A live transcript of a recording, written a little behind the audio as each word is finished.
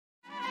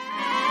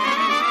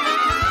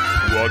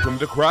Welcome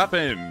to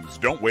Crappens.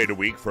 Don't wait a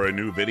week for a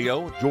new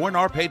video. Join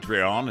our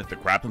Patreon at the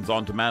Crappens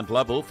On Demand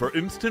level for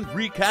instant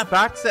recap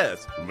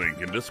access.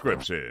 Link in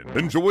description.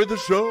 Enjoy the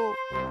show.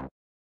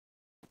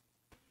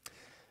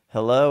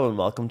 Hello and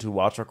welcome to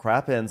Watch Our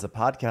Crappens, a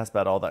podcast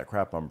about all that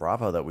crap on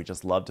Bravo that we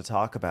just love to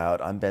talk about.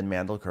 I'm Ben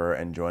Mandelker,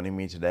 and joining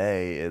me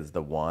today is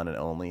the one and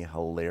only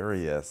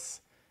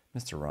hilarious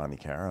Mr. Ronnie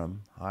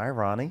Karam. Hi,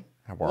 Ronnie.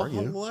 How are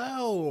you?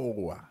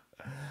 Hello.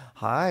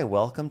 Hi,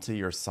 welcome to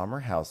your Summer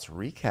House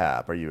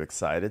recap. Are you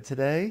excited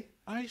today?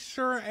 I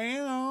sure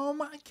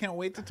am. I can't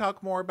wait to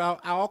talk more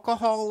about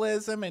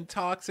alcoholism and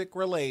toxic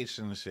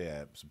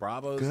relationships.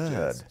 Bravo's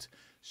just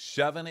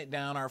shoving it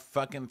down our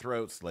fucking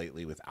throats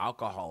lately with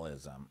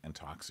alcoholism and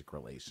toxic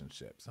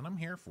relationships, and I'm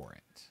here for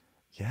it.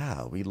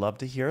 Yeah, we love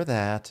to hear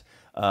that.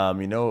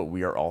 You know what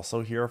we are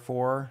also here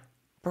for?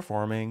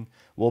 Performing.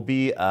 We'll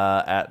be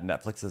at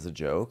Netflix as a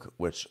Joke,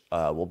 which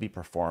we'll be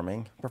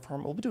performing.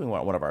 We'll be doing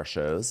one of our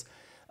shows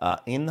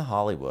in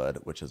Hollywood,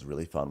 which is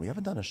really fun. We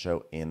haven't done a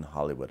show in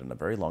Hollywood in a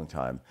very long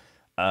time.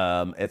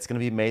 It's going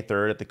to be May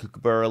 3rd at the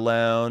Kookaburra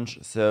Lounge,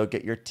 so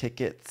get your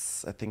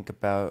tickets. I think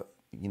about,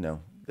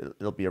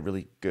 it'll be a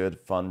really good,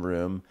 fun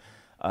room.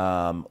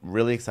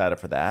 Really excited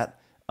for that.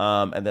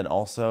 And then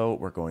also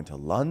we're going to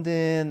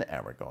London,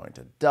 and we're going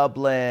to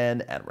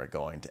Dublin, and we're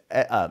going to,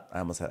 I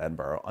almost said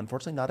Edinburgh.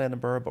 Unfortunately, not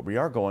Edinburgh, but we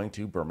are going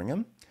to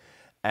Birmingham.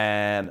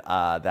 And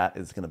that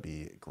is going to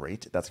be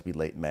great. That's going to be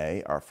late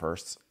May, our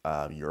first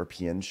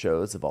European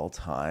shows of all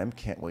time.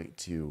 Can't wait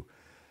to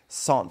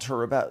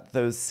saunter about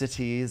those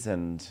cities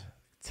and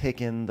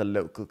take in the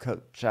local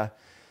culture.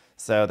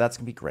 So that's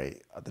going to be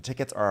great. The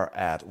tickets are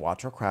at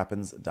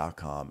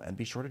watchourcrappens.com, and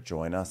be sure to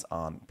join us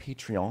on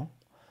Patreon,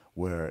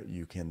 where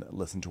you can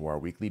listen to our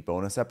weekly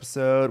bonus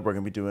episode. We're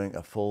going to be doing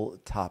a full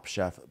Top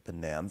Chef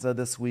bonanza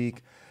this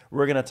week.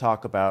 We're going to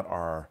talk about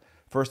our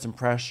first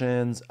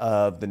impressions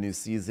of the new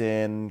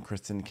season,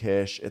 Kristen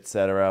Kish,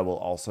 etc. We'll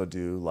also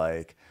do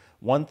like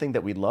one thing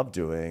that we love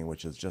doing,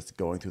 which is just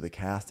going through the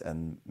cast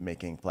and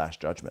making flash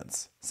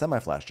judgments,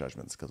 semi-flash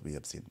judgments, because we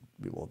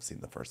will have seen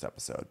the first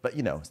episode, but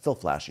still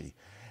flashy.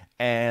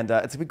 And it's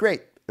going to be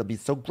great. It'll be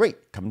so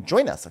great. Come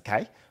join us,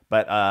 okay?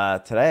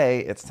 But today,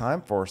 it's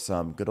time for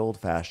some good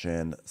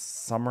old-fashioned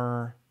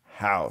Summer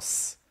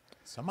House.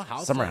 Summer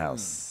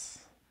House.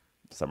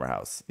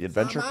 The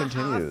adventure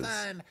continues.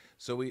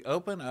 So we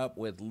open up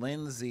with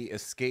Lindsay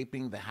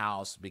escaping the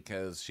house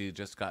because she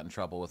just got in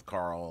trouble with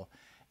Carl.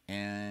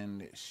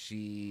 And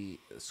she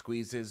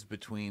squeezes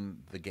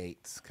between the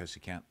gates because she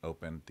can't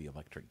open the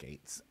electric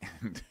gates.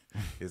 And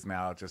is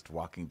now just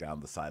walking down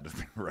the side of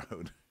the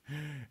road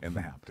in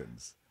the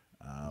Hamptons.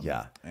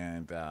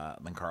 And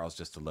then Carl's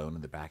just alone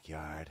in the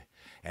backyard,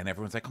 and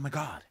everyone's like, "Oh my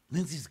God,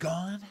 Lindsay's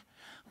gone.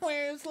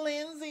 Where's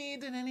Lindsay?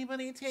 Did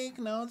anybody take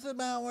notes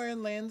about where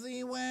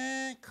Lindsay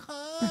went?"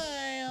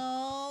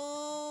 Kyle.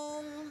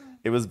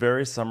 It was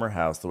very Summer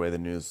House the way the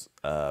news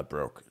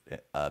broke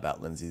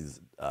about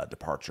Lindsay's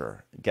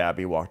departure.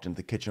 Gabby walked into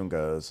the kitchen and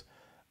goes,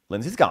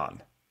 "Lindsay's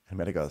gone." And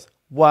Meta goes,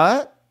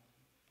 "What?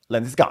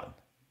 Lindsay's gone.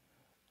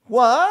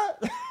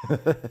 What?"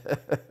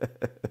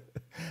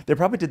 They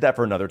probably did that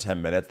for another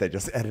 10 minutes. They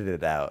just edited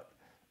it out.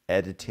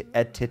 Edited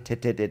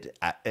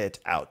it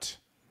out.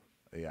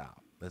 Yeah,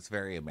 that's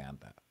very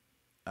Amanda.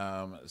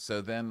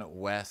 So then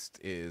West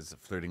is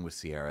flirting with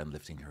Sierra and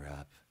lifting her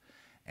up.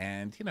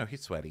 And,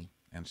 he's sweaty.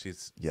 And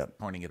she's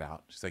pointing it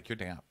out. She's like, "You're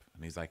damp."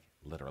 And he's like,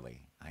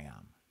 "Literally, I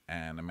am."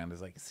 And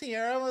Amanda's like,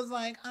 "Sierra was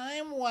like,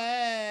 I'm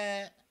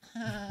wet."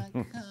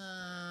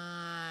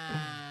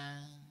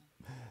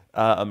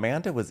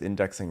 Amanda was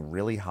indexing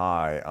really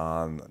high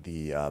on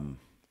the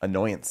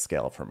annoyance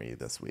scale for me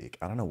this week.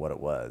 I don't know what it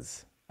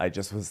was. I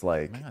just was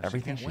like,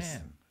 everything she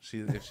can't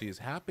win. If she's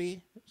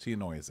happy, she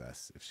annoys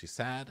us. If she's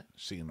sad,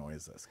 she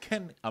annoys us.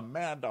 Can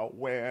Amanda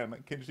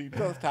win? Can she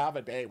just have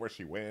a day where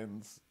she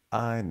wins?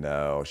 I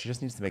know. She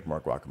just needs to make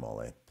more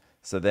guacamole.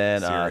 So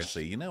then,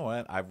 seriously, you know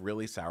what? I've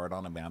really soured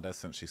on Amanda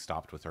since she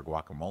stopped with her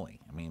guacamole.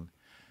 I mean,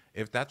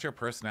 if that's your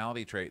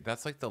personality trait,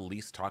 that's like the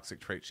least toxic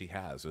trait she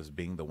has, is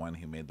being the one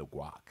who made the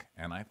guac.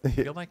 And I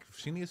feel like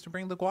she needs to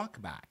bring the guac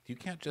back. You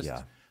can't just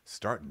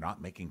start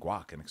not making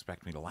guac and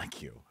expect me to like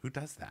you. Who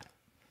does that?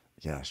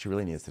 Yeah, she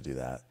really needs to do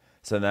that.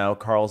 So now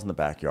Carl's in the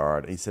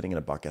backyard. He's sitting in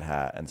a bucket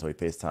hat, and so he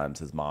FaceTimes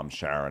his mom,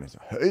 Sharon. He's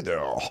like, "Hey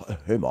there.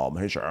 Hey, Mom.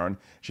 Hey, Sharon."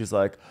 She's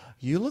like,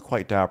 "You look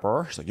quite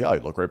dapper." She's like, "Yeah,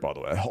 you look great, by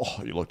the way."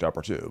 "Oh, you look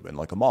dapper, too, in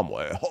like a mom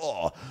way."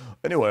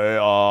 Anyway,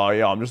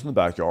 I'm just in the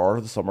backyard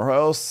of the Summer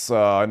House.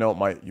 I know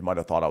you might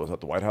have thought I was at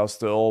the White House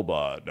still,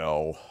 but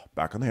no.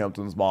 Back in the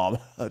Hamptons, Mom.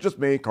 Just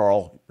me,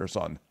 Carl, your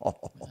son. Oh,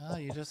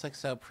 you just look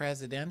so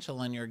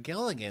presidential in your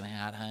Gilligan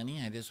hat,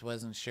 honey. I just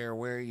wasn't sure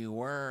where you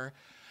were.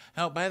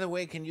 Oh, by the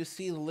way, can you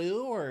see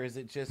Lou, or is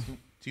it just...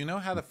 Do you know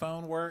how the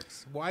phone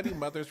works? Why do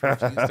mothers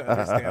refuse to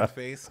understand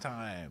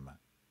FaceTime?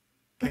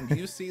 Can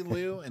you see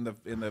Lou in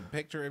the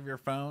picture of your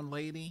phone,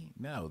 lady?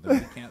 No, then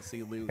we can't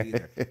see Lou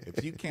either.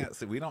 If you can't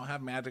see, we don't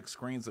have magic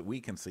screens that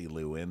we can see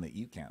Lou in that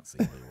you can't see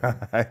Lou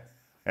in.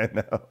 I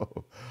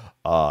know.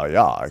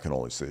 Yeah, I can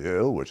only see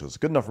you, which is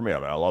good enough for me. I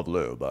mean, I love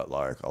Lou, but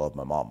like, I love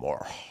my mom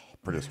more.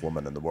 prettiest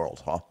woman in the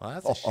world, huh? Well,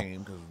 that's a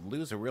shame because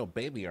Lou's a real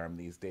baby arm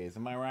these days.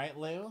 Am I right,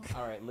 Lou?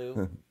 All right,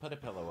 Lou, put a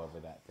pillow over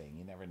that thing.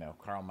 You never know.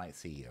 Carl might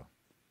see you.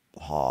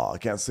 I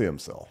can't see him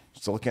still.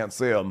 Still can't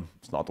see him.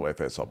 It's not the way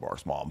FaceTime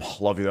works, Mom.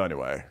 Love you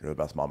anyway. You're the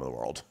best mom in the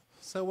world.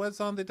 So what's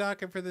on the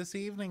docket for this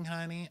evening,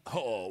 honey?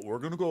 Oh, we're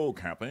gonna go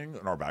camping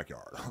in our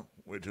backyard,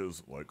 which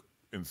is like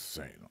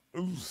insane,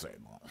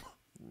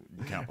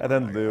 Mom. And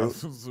then Lou,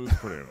 it's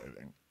pretty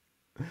amazing.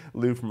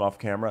 Lou from off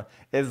camera,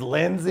 is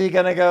Lindsay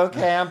gonna go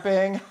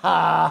camping?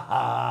 Ha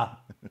ha.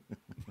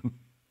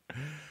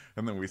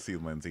 And then we see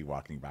Lindsay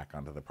walking back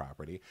onto the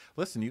property.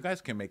 Listen, you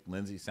guys can make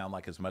Lindsay sound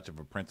like as much of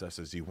a princess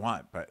as you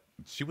want, but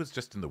she was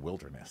just in the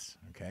wilderness,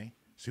 okay?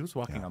 She was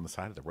walking on the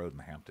side of the road in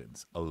the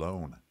Hamptons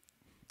alone.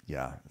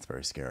 Yeah, it's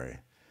very scary.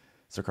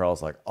 So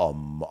Carl's like,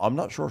 I'm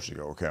not sure she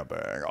go camping.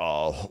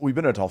 We've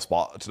been in a tough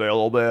spot today a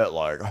little bit.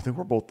 Like, I think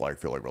we're both like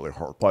feeling really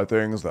hurt by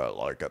things that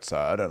like get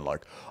said, and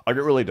like I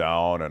get really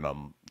down and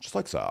I'm just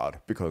like sad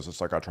because it's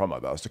like I try my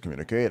best to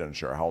communicate and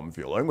share how I'm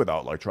feeling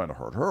without like trying to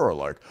hurt her or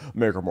like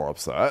make her more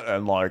upset.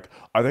 And like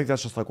I think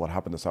that's just like what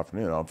happened this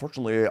afternoon.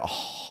 Unfortunately,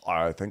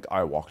 I think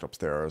I walked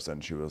upstairs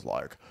and she was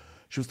like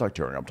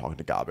tearing up talking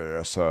to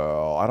Gabby.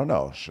 So I don't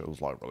know. She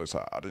was like really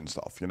sad and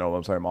stuff. You know what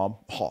I'm saying, Mom?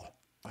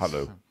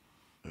 Hello.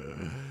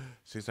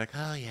 She's like,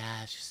 oh,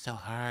 yeah, she's so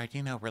hard.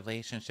 You know,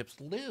 relationships.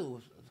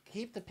 Lou,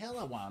 keep the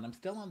pillow on. I'm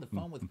still on the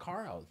phone with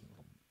Carl.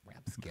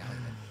 Rapscallion.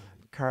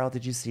 Carl,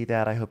 did you see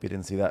that? I hope you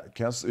didn't see that.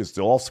 It's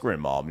still off screen,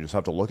 Mom. You just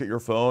have to look at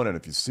your phone, and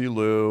if you see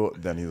Lou,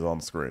 then he's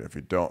on screen. If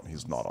you don't,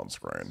 he's not on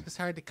screen. It's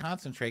hard to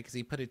concentrate because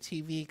he put a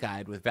TV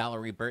guide with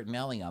Valerie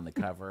Bertinelli on the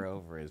cover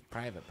over his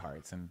private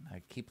parts, and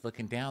I keep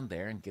looking down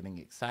there and getting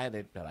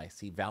excited, but I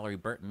see Valerie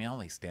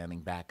Bertinelli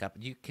standing back up.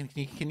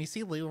 Can you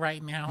see Lou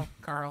right now,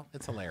 Carl?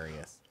 It's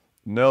hilarious.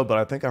 No, but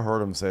I think I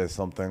heard him say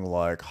something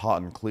like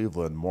hot in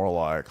Cleveland, more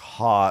like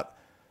hot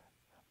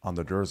on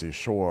the Jersey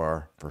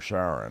Shore for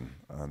Sharon.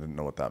 I didn't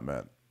know what that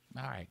meant.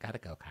 All right, gotta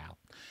go, Kyle.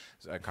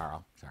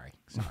 Carl. Sorry,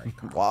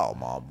 Carl. Wow,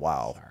 Mom.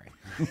 Wow.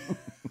 Sorry.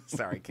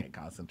 Sorry, can't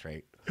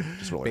concentrate.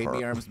 Just really Baby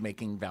hurt. arms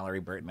making Valerie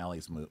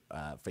Bertinelli's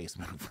face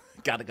move.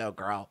 Gotta go,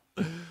 Carl.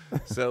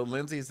 So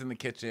Lindsay's in the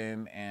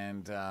kitchen,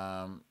 and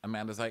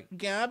Amanda's like,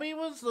 Gabby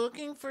was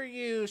looking for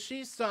you.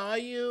 She saw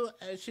you.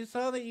 She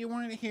saw that you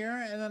weren't here,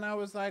 and then I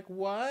was like,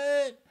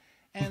 what?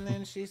 And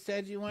then she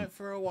said you went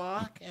for a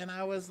walk, and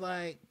I was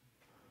like,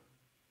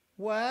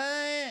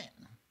 what?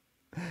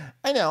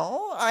 I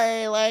know.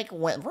 I like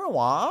went for a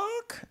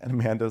walk. And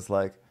Amanda's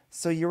like,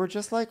 so you were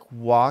just like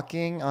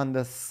walking on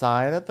the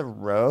side of the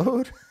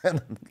road?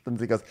 And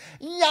Lindsay goes,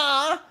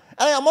 yeah.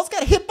 And I almost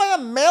got hit by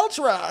a mail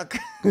truck.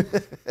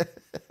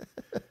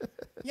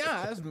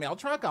 Yeah, this mail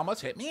truck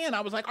almost hit me, and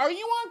I was like, are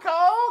you on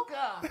coke?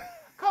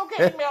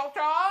 Cocaine mail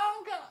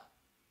truck?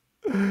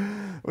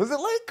 Was it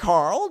like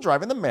Carl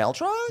driving the mail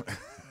truck?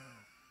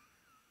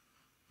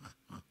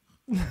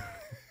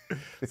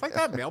 It's like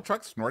that mail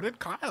truck snorted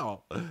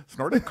Kyle.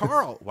 Snorted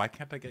Carl. Why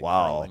can't I get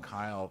Carl and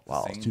Kyle the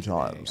Wow, same two today?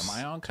 times. Am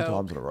I on Two coke?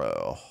 times in a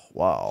row.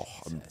 Wow.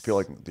 I feel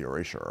like the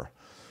erasure.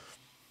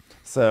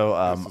 So,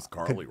 This is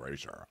Carl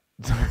Erasure.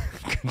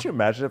 could you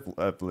imagine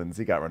if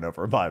Lindsay got run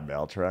over by a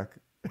mail truck?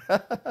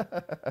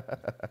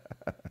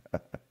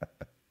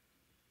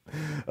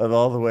 Of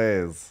all the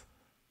ways.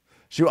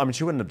 She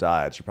wouldn't have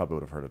died. She probably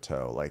would have hurt a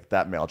toe. Like,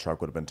 that mail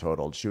truck would have been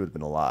totaled. She would have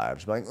been alive.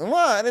 She'd be like,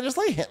 what? It just,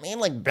 like, hit me and,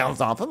 like,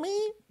 bounced off of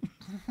me?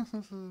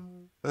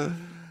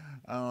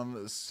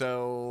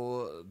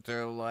 So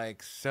they're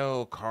like,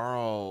 so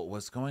Carl,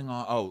 what's going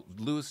on? Oh,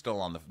 Lou's still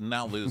on the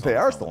now. Lou's They on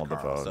the are phone still with on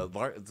the Carl.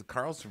 phone. So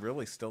Carl's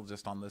really still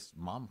just on this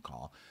mom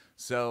call.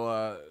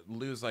 So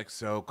Lou's like,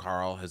 so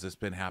Carl, has this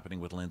been happening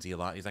with Lindsay a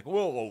lot? He's like,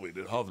 Well, we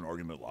did have an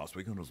argument last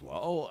weekend as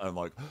well, and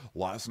like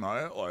last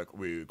night, like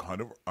we kind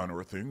of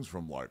unearthed things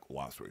from like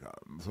last weekend.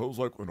 So it was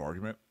like an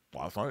argument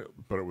last night,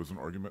 but it was an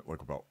argument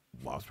like about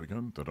last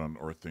weekend that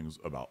unearthed things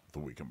about the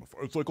weekend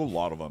before. It's like a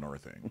lot of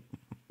unearthing.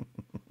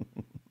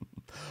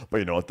 But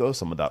you know what, though?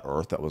 Some of that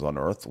earth that was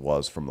unearthed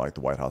was from, like, the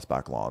White House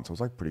back lawn. So it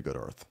was, like, pretty good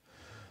earth.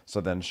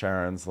 So then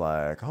Sharon's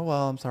like, oh,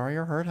 well, I'm sorry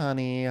you're hurt,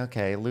 honey.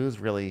 Okay,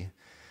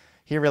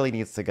 he really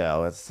needs to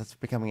go. It's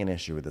becoming an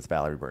issue with this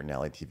Valerie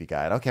Bertinelli TV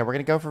guide. Okay, we're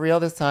going to go for real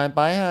this time.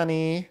 Bye,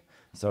 honey.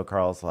 So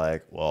Carl's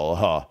like,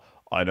 well,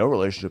 I know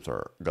relationships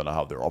are going to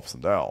have their ups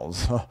and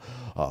downs.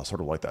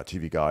 Sort of like that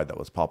TV guide that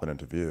was popping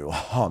into view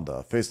on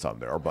the FaceTime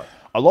there. But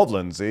I love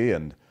Lindsay,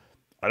 and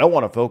I don't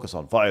want to focus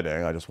on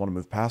fighting. I just want to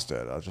move past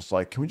it. I was just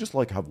like, can we just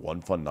like have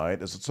one fun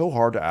night? Is it so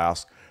hard to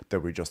ask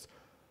that we just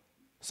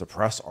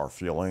suppress our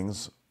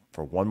feelings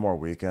for one more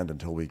weekend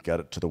until we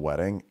get it to the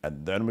wedding,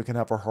 and then we can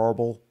have a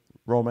horrible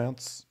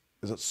romance?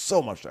 Is it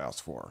so much to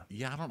ask for?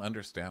 yeah, I don't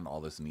understand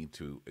all this need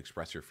to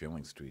express your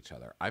feelings to each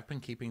other. I've been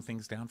keeping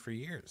things down for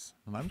years,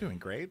 and I'm doing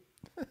great.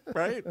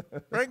 Right,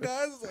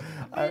 guys,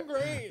 I'm doing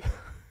great.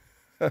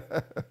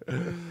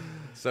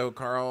 So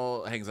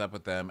Carl hangs up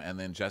with them, and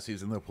then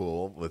Jesse's in the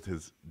pool with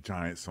his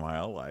giant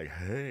smile, like,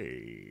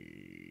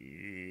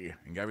 hey.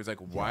 And Gabby's like,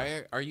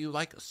 why are you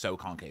like so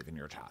concave in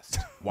your chest?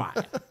 Why?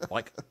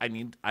 Like, I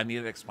need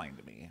it explained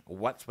to me.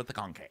 What's with the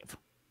concave?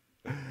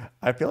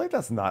 I feel like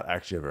that's not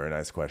actually a very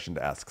nice question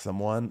to ask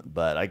someone,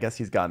 but I guess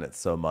he's gotten it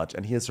so much,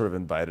 and he has sort of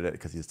invited it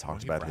because he's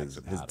talked He about brags his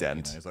about it,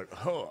 dent. he's like,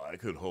 oh, I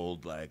could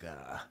hold like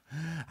a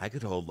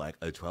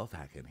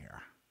 12-pack in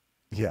here.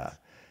 Yeah.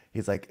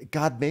 He's like,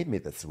 God made me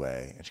this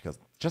way. And she goes,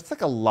 just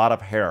like a lot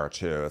of hair,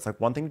 too. It's like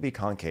one thing to be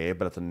concave,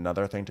 but it's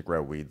another thing to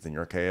grow weeds in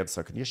your cave.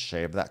 So can you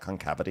shave that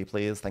concavity,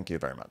 please? Thank you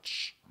very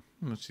much.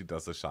 She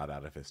does a shot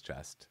out of his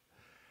chest.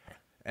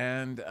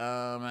 And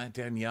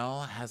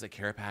Danielle has a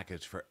care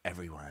package for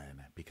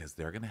everyone because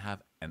they're going to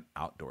have an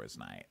outdoors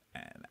night.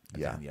 And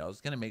Yeah. Danielle's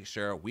going to make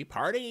sure we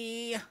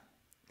party.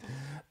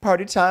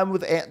 Party time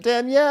with Aunt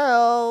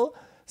Danielle.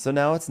 So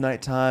now it's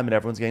nighttime and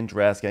everyone's getting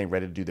dressed, getting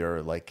ready to do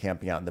their like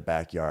camping out in the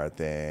backyard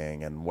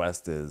thing. And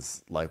West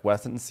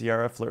and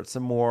Sierra flirt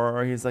some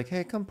more. He's like,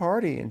 hey, come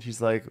party. And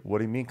she's like, what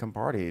do you mean come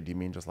party? Do you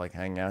mean just like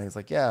hang out? He's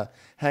like, yeah,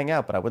 hang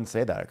out. But I wouldn't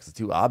say that because it's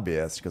too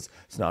obvious. She goes,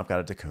 so now I've got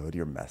to decode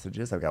your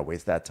messages. I've got to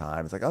waste that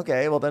time. It's like,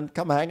 okay, well then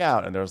come hang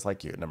out. And they're just like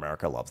cute. And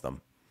America loves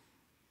them.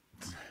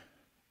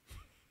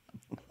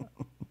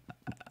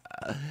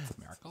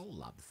 America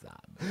loves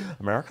them.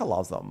 America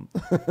loves them.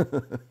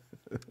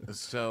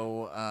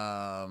 So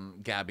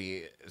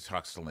Gabby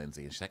talks to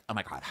Lindsay and she's like, oh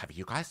my God, have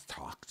you guys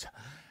talked?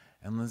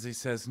 And Lindsay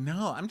says,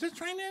 no, I'm just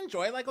trying to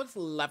enjoy like what's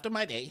left of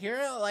my day here.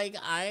 Like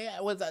I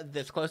was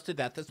this close to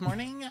death this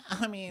morning.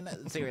 I mean,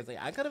 seriously,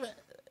 I could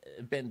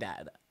have been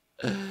dead,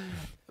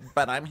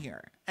 but I'm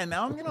here. And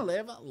now I'm going to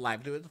live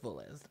life to its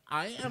fullest.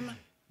 I am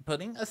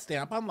putting a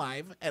stamp on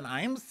live and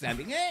I am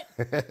sending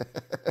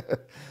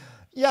it.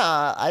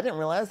 Yeah, I didn't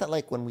realize that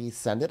like when we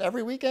send it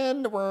every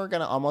weekend, we're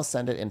going to almost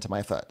send it into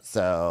my foot.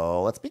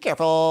 So let's be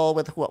careful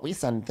with what we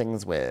send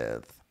things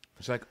with.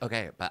 She's like,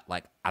 okay, but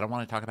like, I don't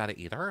want to talk about it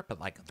either, but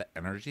like the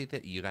energy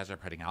that you guys are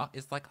putting out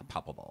is like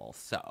palpable.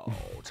 So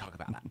talk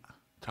about it.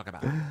 Talk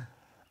about it.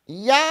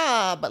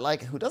 Yeah, but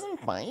like who doesn't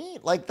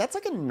fight? Like that's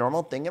like a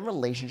normal thing in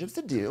relationships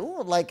to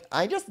do. Like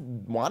I just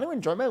want to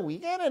enjoy my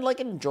weekend and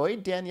like enjoy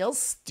Danielle's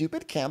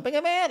stupid camping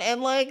event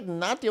and like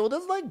not deal with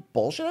this like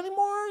bullshit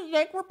anymore.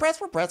 Like repress,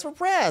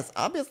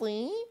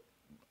 obviously.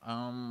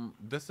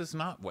 This is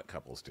not what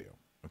couples do,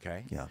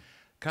 okay? Yeah.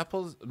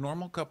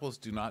 Normal couples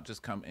do not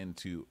just come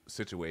into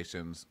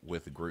situations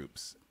with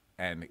groups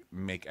and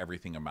make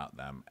everything about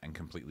them and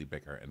completely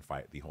bicker and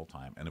fight the whole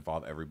time and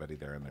involve everybody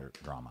there in their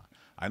drama.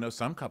 I know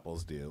some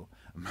couples do,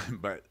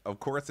 but of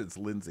course it's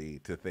Lindsay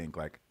to think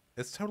like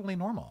it's totally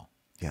normal.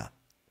 Yeah.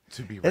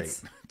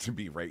 To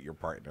berate your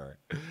partner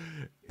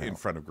in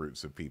front of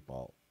groups of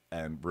people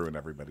and ruin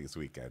everybody's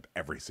weekend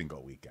every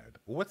single weekend.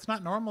 What's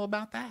not normal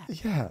about that?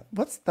 Yeah,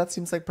 that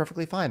seems like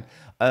perfectly fine.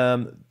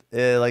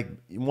 Like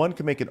one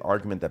could make an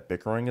argument that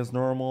bickering is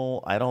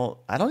normal. I don't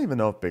even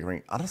know if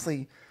bickering.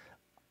 Honestly,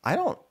 I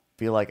don't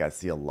feel like I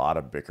see a lot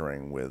of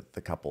bickering with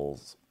the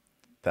couples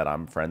that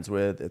I'm friends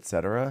with,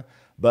 etc.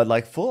 But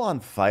like full on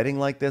fighting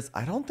like this,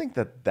 I don't think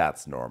that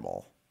that's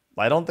normal.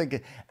 I don't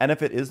think, and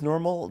if it is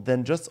normal,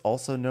 then just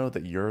also know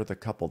that you're the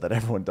couple that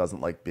everyone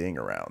doesn't like being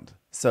around.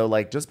 So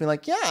like just be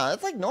like, yeah,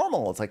 it's like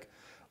normal. It's like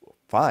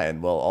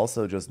fine. Well,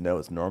 also just know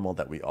it's normal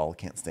that we all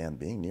can't stand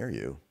being near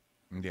you.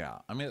 Yeah,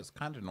 I mean it's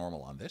kind of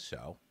normal on this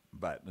show,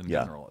 but in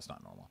general, it's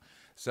not normal.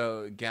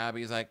 So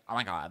Gabby's like, oh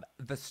my God,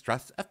 the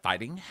stress of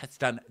fighting has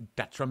done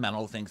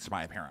detrimental things to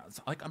my appearance.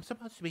 Like, I'm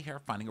supposed to be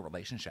here finding a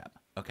relationship,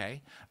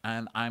 okay?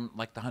 And I'm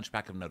like the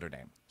Hunchback of Notre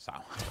Dame, so.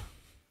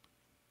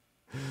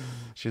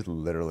 She's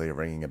literally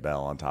ringing a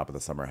bell on top of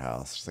the summer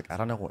house. She's like, I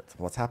don't know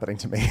what's happening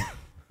to me.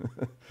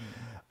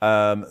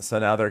 So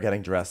now they're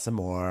getting dressed some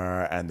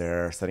more, and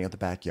they're setting up the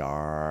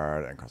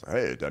backyard. And Carl's like,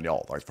 hey,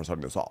 Danielle, thanks for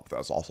setting this up.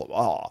 That's awesome.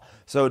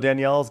 So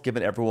Danielle's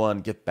giving everyone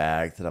gift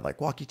bags that have like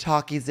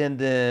walkie-talkies in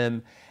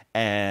them.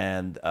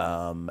 And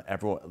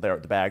everyone, the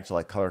bags are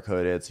like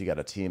color-coded, so you got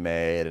a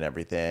teammate and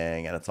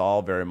everything. And it's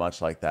all very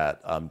much like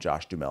that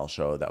Josh Duhamel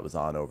show that was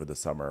on over the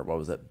summer. What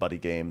was it? Buddy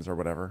Games or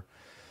whatever.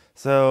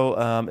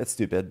 So it's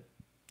stupid.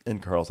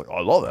 And Carl's like, oh,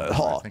 I love it.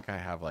 I think I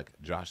have like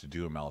Josh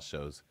Duhamel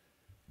shows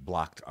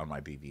blocked on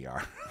my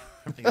DVR.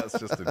 I think that's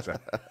just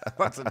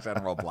that's a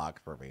general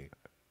block for me.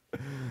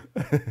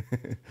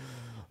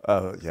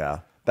 Oh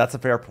yeah, that's a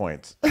fair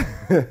point. Can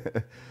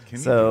you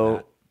do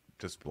that?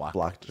 Just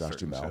block Josh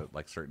Duhamel.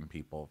 like certain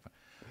people.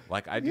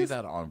 Like I do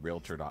that on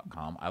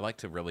realtor.com. I like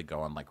to really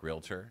go on like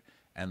realtor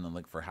and then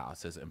look for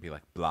houses and be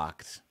like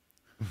blocked.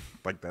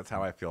 Like that's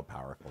how I feel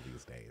powerful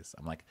these days.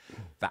 I'm like,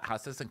 that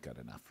house isn't good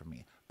enough for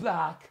me.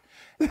 Block.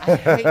 I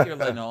hate your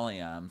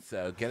linoleum,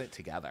 so get it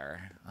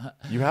together.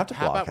 You have to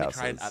How block about houses.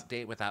 we try an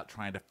update without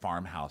trying to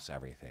farmhouse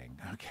everything?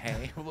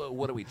 Okay.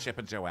 What are we, Chip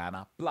and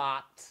Joanna?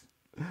 Blocked.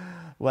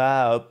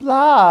 Wow,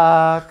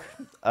 block.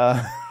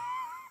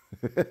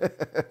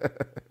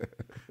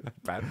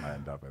 Padma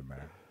end up in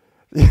there.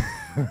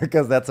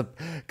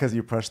 because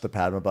you push the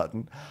Padma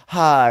button.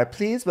 Hi,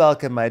 please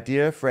welcome my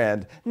dear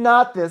friend.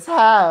 Not this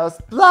house.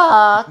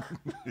 Block.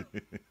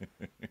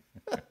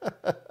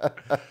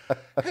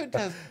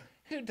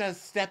 Who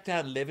does step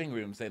down living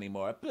rooms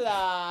anymore?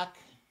 Block.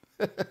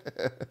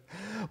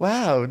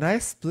 Wow,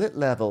 nice split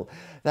level.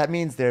 That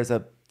means there's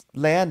a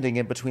landing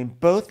in between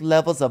both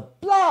levels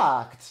of block.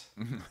 blocked.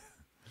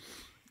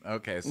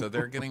 Okay, so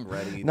they're getting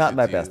ready. Not to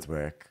my do... best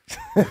work.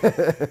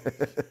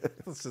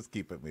 Let's just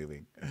keep it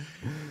moving.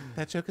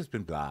 That joke has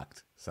been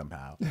blocked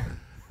somehow.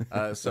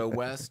 So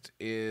West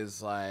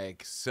is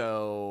like,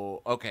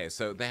 okay,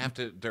 so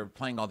they're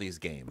playing all these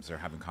games. They're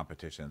having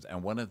competitions.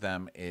 And one of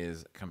them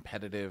is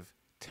competitive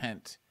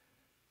tent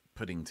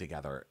putting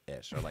together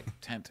ish, or like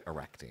tent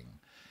erecting.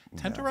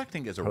 Tent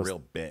erecting is a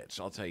real bitch.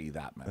 I'll tell you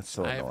that much. It's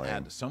so I've annoying.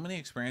 had so many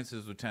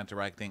experiences with tent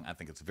erecting. I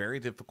think it's very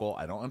difficult.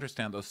 I don't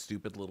understand those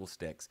stupid little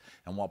sticks.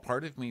 And while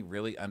part of me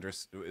really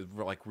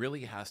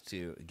really has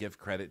to give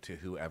credit to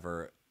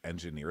whoever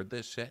engineered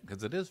this shit,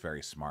 because it is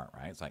very smart,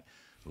 right? It's like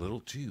little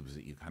tubes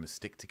that you kind of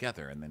stick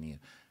together, and then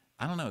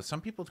I don't know.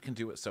 Some people can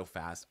do it so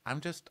fast. I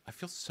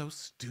feel so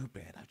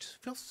stupid. I just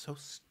feel so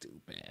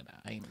stupid.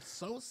 I'm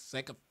so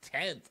sick of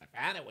tents. I've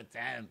had it with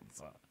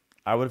tents.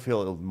 I would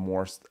feel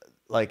more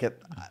like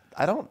it.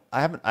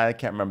 I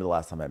can't remember the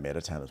last time I made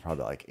a tent. It was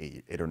probably like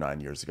 8 or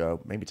 9 years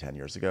ago, maybe 10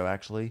 years ago,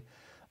 actually.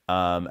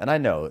 And I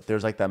know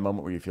there's like that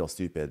moment where you feel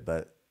stupid,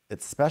 but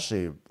it's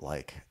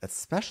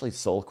especially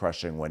soul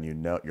crushing when you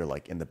know you're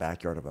like in the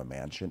backyard of a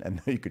mansion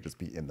and you could just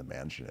be in the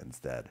mansion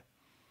instead.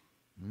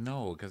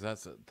 No, because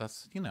that's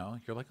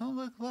you're like,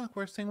 oh look,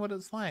 we're seeing what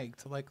it's like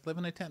to like live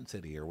in a tent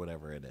city or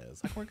whatever it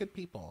is. Like, we're good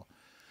people.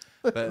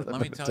 But let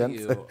me tell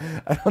you,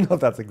 I don't know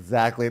if that's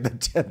exactly the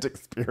tent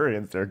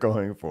experience they're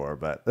going for,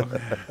 but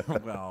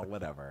well,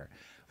 whatever.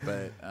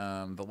 But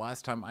the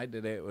last time I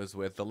did it was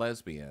with the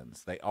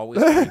lesbians. They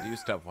always try to do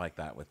stuff like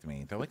that with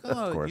me. They're like,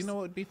 oh, you know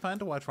what would be fun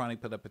to watch Ronnie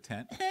put up a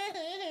tent?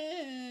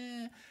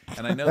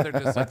 And I know they're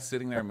just like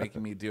sitting there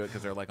making me do it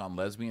because they're like on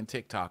lesbian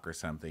TikTok or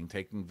something,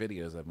 taking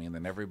videos of me. And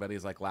then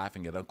everybody's like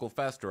laughing at Uncle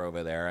Fester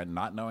over there and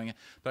not knowing it.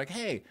 They're like,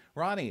 hey,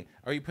 Ronnie,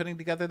 are you putting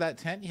together that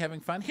tent? You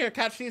having fun? Here,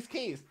 catch these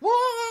keys.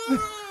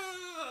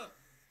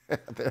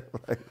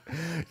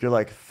 You're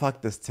like,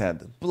 fuck this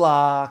tent.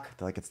 Block.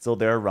 They're like, it's still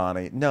there,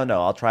 Ronnie. No,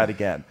 I'll try it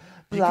again.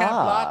 You can't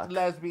block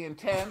lesbian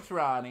tents,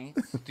 Ronnie.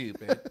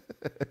 Stupid.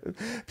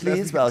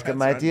 Please welcome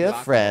my dear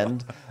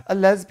friend, a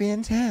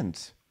lesbian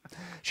tent.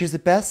 She's a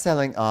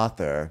best-selling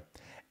author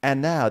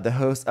and now the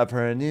host of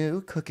her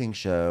new cooking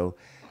show,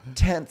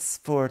 Tents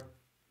for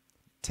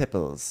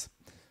Tipples.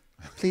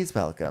 Please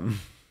welcome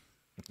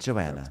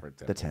Joanna,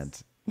 the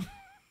tent.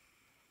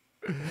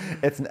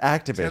 It's an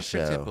activist Tents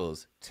show. for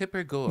Tipples.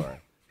 Tipper Gore,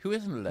 who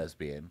isn't a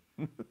lesbian,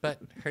 but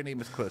her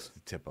name is close to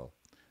Tipple.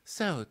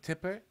 So,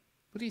 Tipper,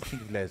 what do you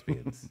think of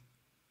lesbians?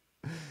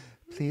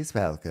 Please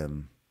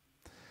welcome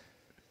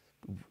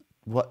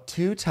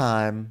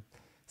two-time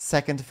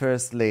second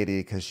first lady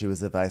because she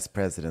was a vice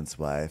president's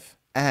wife,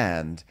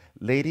 and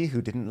lady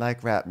who didn't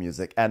like rap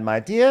music, and my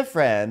dear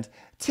friend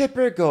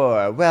Tipper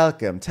Gore.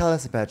 Welcome. Tell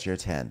us about your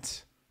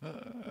tent.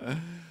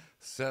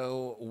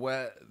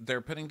 So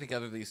they're putting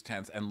together these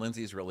tents, and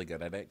Lindsay's really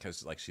good at it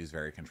because like she's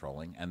very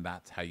controlling, and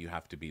that's how you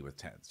have to be with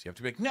tents. You have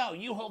to be like, no,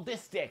 you hold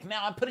this stick.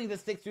 Now I'm putting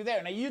this stick through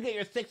there. Now you get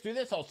your stick through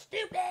this hole.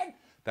 Stupid.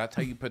 That's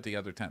how you put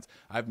together tents.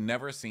 I've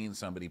never seen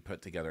somebody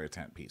put together a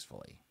tent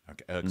peacefully,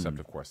 okay, except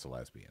of course the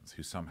lesbians,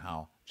 who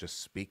somehow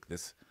just speak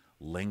this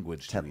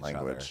language to each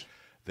other.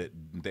 That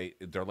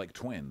they're like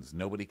twins.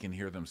 Nobody can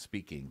hear them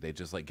speaking. They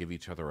just like give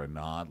each other a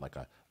nod, like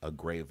a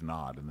grave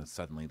nod, and then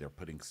suddenly they're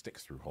putting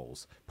sticks through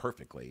holes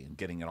perfectly and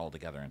getting it all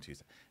together into.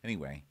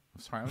 Anyway,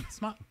 I'm sorry,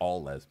 it's not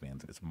all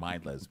lesbians. It's my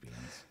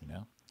lesbians, you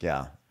know.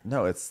 Yeah,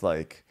 no, it's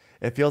like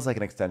it feels like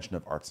an extension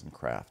of arts and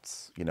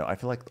crafts. You know, I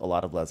feel like a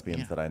lot of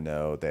lesbians that I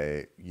know,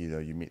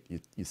 you meet,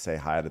 you say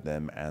hi to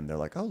them, and they're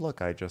like, oh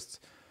look, I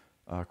just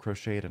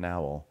crocheted an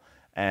owl.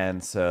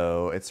 And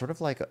so it's sort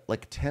of like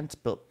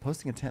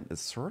posting a tent is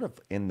sort of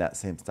in that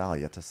same style.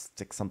 You have to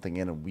stick something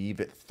in and weave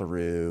it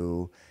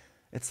through.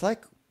 It's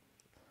like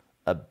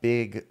a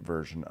big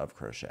version of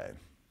crochet.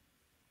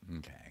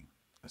 Okay.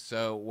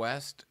 So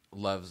West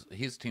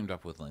he's teamed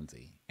up with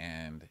Lindsay,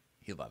 and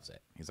he loves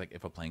it. He's like,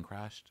 if a plane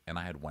crashed and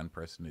I had one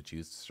person to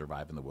choose to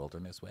survive in the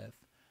wilderness with,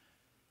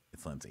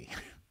 it's Lindsay.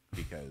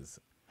 Because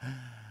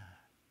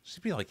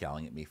she'd be like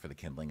yelling at me for the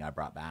kindling I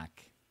brought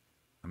back.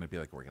 I'm going to be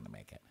like, we're going to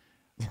make it.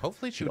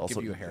 Hopefully she would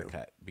give you a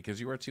haircut because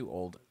you are too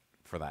old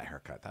for that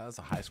haircut. That is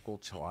a high school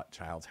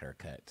child's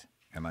haircut,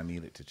 and I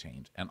need it to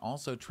change. And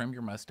also trim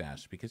your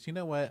mustache because you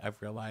know what?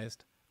 I've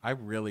realized I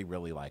really,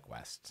 really like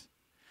West.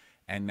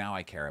 And now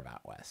I care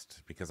about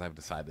West because I've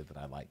decided that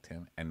I liked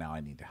him, and now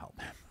I need to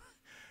help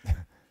him.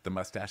 The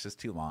mustache is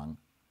too long,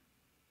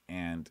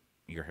 and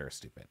your hair is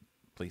stupid.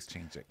 Please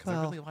change it because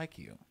I really like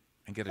you,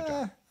 and get a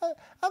job.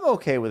 I'm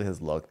okay with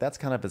his look. That's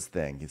kind of his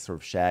thing. He's sort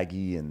of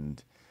shaggy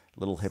and a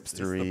little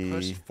hipstery.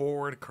 It's the push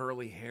forward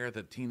curly hair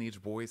that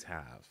teenage boys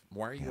have.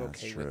 Why are you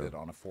okay with it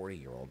on a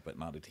 40-year-old but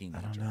not a teenager?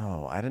 I don't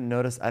know. I didn't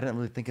notice. I didn't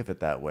really think of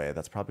it that way.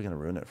 That's probably going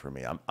to ruin it for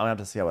me. I'm going to have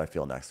to see how I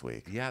feel next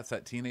week. Yeah, it's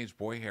that teenage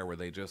boy hair where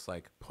they just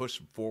like push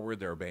forward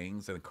their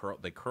bangs and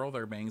curl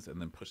their bangs and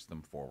then push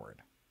them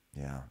forward.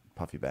 Yeah,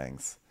 puffy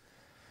bangs.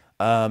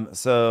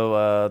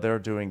 So they're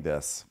doing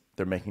this.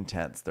 They're making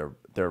tents.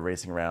 They're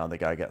racing around. They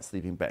gotta get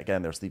sleeping bag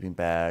again. They're sleeping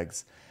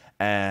bags,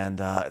 and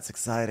it's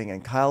exciting.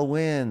 And Kyle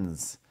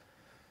wins.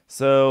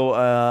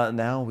 So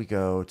now we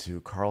go to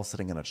Carl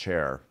sitting in a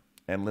chair,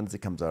 and Lindsay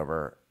comes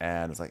over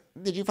and is like,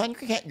 "Did you find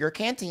your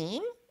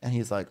canteen?" And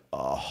he's like,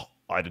 "Oh,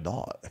 I did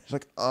not." He's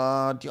like,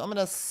 "Do you want me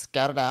to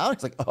scout it out?"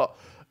 He's like, "Oh,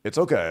 it's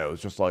okay. It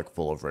was just like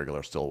full of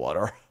regular still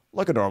water,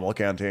 like a normal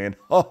canteen."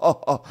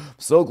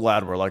 So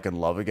glad we're like in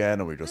love again,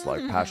 and we just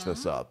like patch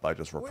this up by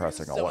just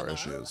repressing all our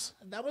issues.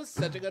 That was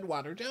such a good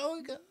water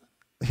joke.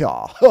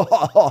 Yeah,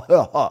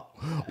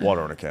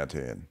 water in a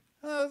canteen.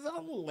 That's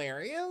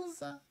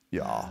hilarious.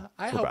 Yeah,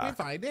 I we're hope we back.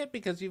 find it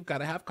because you've got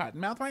to have cotton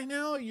mouth right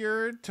now.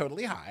 You're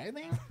totally high, I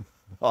think.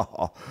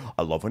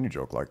 I love when you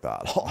joke like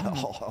that.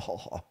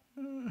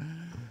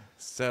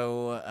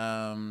 So,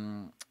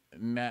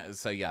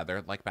 so yeah,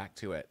 they're like back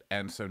to it.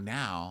 And so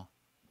now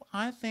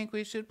I think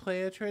we should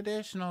play a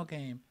traditional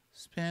game.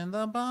 Spin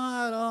the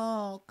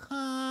bottle,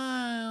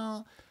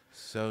 Kyle.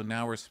 So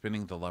now we're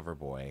spinning the lover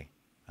boy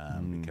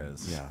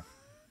because Yeah.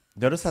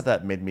 Notice how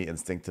that made me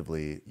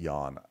instinctively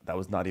yawn. That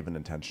was not even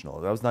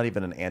intentional. That was not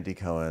even an Andy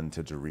Cohen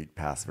to Dorit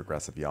passive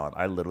aggressive yawn.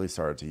 I literally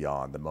started to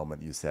yawn the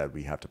moment you said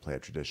we have to play a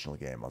traditional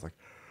game. I was like,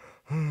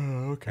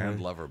 okay.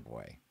 and lover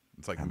boy.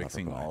 It's like And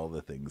mixing Loverboy. all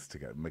the things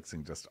together,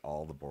 mixing just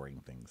all the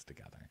boring things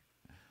together.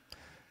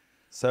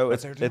 So But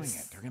it's, they're doing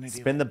it's it. They're gonna do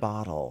spin it. the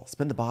bottle.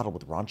 Spin the bottle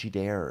with raunchy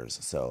dares.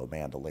 So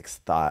Amanda licks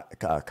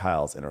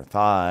Kyle's inner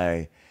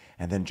thigh.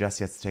 And then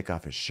Jesse has to take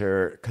off his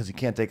shirt because he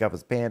can't take off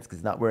his pants because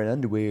he's not wearing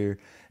underwear.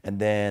 And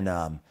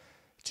then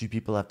two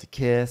people have to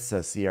kiss.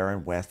 So Sierra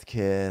and West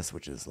kiss,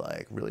 which is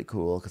like really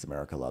cool because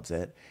America loves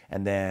it.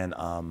 And then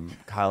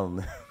Kyle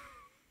and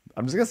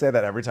I'm just going to say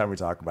that every time we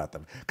talk about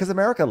them because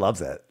America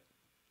loves it.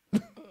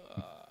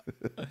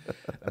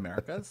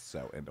 America's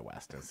so into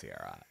West and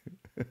Sierra.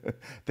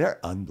 They're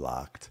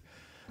unblocked.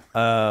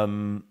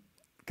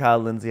 Kyle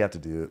and Lindsay have to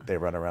do. They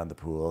run around the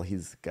pool. He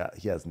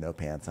has no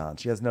pants on.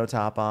 She has no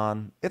top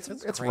on. It's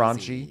crazy.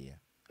 raunchy.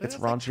 It's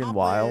like raunchy and topless,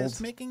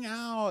 wild. making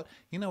out.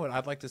 You know what?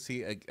 I'd like to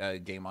see a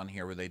game on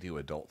here where they do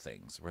adult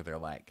things, where they're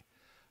like,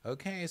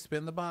 okay,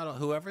 spin the bottle.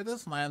 Whoever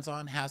this lands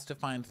on has to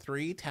find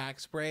 3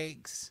 tax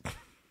breaks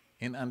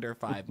in under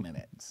 5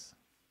 minutes.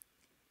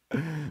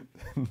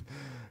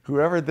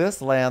 Whoever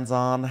this lands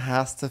on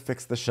has to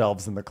fix the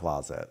shelves in the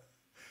closet.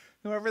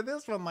 Whoever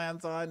this one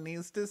lands on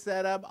needs to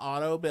set up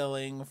auto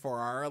billing for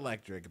our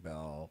electric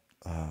bill.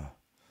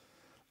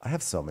 I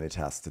have so many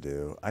tasks to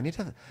do.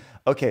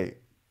 Okay,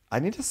 I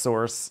need to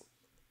source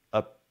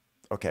a.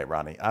 Okay,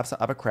 Ronnie, I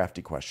have a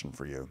crafty question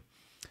for you.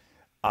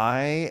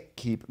 I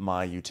keep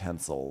my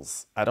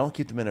utensils. I don't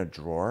keep them in a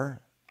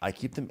drawer. I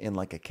keep them in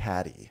like a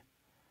caddy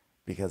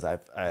because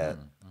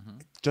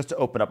just to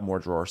open up more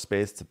drawer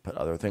space to put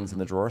other things in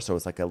the drawer. So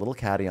it's like a little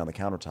caddy on the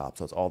countertop.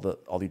 So it's all the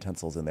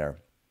utensils in there,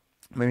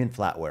 maybe in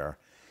flatware.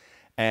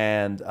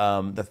 And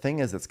the thing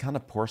is, it's kind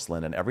of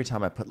porcelain. And every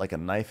time I put like a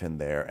knife in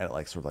there and it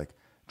like sort of like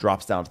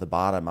drops down to the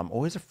bottom, I'm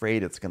always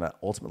afraid it's going to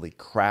ultimately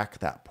crack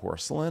that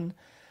porcelain.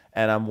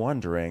 And I'm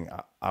wondering,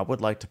 I would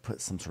like to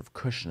put some sort of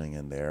cushioning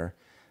in there.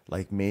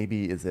 Like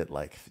maybe is it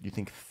like, you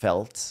think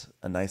felt,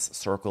 a nice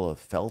circle of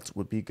felt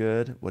would be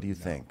good? What do you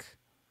think?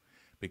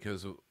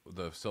 Because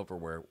the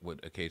silverware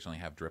would occasionally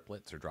have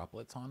driplets or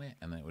droplets on it,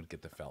 and then it would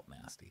get the felt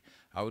nasty.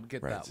 I would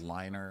get that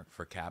liner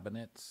for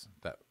cabinets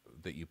that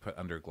you put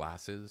under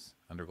glasses,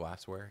 under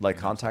glassware. Like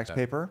You know, contact that-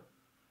 paper?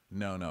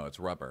 No, it's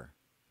rubber.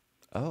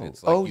 Oh,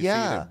 It's like you see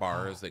yeah. the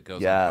bars that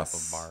goes Yes,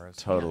 on top of bars.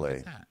 totally.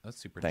 Yeah, that. That's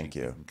super Thank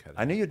cheap. you. can cut it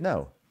I knew out. you'd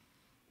know.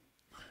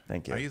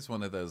 Thank you. I use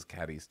one of those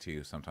caddies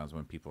too sometimes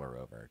when people are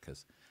over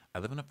because I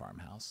live in a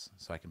farmhouse,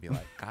 so I can be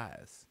like,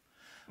 guys,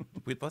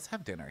 let's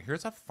have dinner.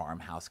 Here's a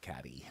farmhouse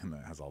caddy, and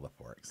it has all the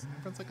forks.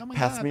 Everyone's like, oh my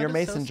Pass god, me your that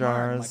is so mason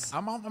smart. jars.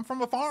 I'm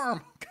from a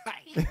farm.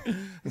 Okay,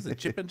 this is a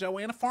Chip and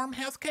Joanna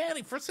farmhouse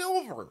caddy for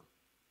silver.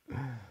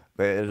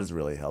 But it is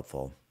really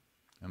helpful.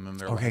 And then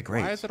they're Okay, like,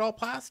 great. why is it all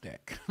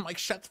plastic? I'm like,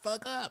 shut the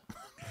fuck up.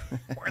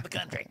 We're in the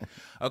country.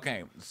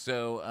 Okay,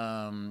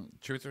 so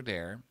truth or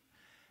dare.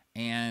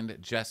 And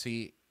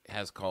Jesse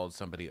has called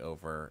somebody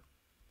over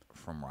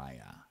from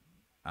Raya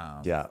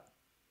Yeah.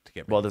 to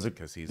get Well, ready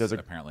because he's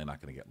apparently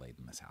not going to get laid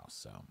in this house.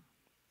 So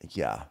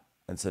Yeah.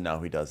 And so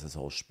now he does his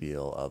whole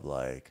spiel of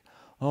like,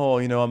 oh,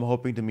 I'm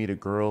hoping to meet a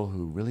girl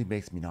who really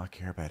makes me not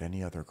care about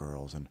any other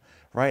girls. And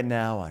right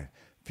now I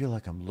feel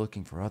like I'm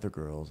looking for other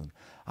girls. And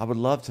I would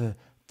love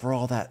for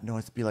all that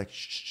noise to be like,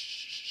 shh,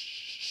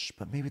 shh, shh,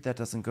 but maybe that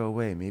doesn't go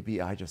away. Maybe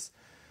I just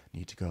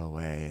need to go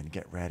away and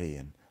get ready.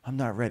 And I'm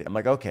not ready. I'm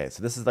like, okay,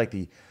 so this is like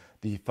the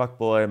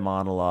fuckboy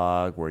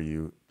monologue where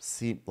you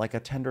see like a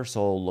tender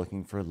soul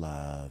looking for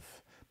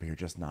love, but you're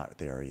just not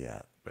there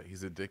yet. but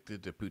he's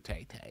addicted to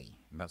putete.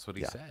 And that's what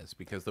he Yeah. says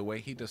because the way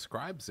he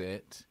describes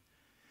it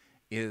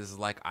is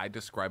like I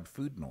describe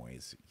food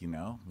noise,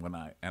 when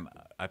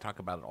I talk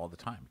about it all the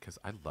time because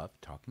I love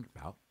talking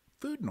about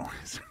food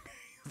noise.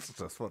 It's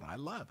just what I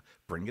love.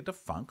 Bring it to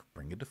funk,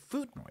 bring it to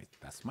food noise.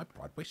 That's my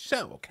Broadway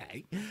show,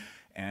 okay?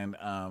 And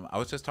I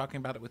was just talking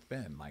about it with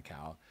Ben, like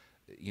how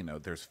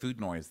there's food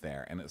noise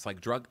there, and it's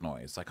like drug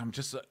noise. Like I'm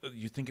just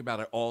you think about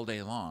it all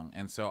day long,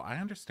 and so I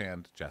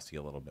understand Jesse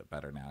a little bit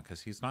better now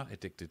because he's not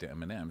addicted to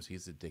M&Ms.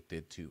 He's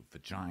addicted to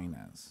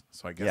vaginas.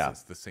 So I guess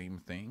it's the same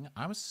thing.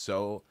 I'm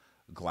so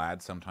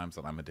glad sometimes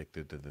that I'm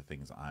addicted to the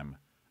things I'm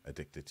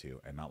addicted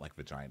to, and not like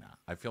vagina.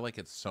 I feel like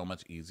it's so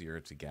much easier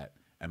to get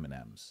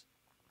M&Ms.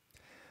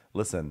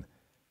 Listen,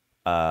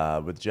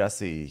 with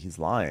Jesse, he's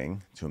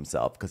lying to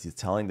himself because he's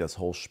telling this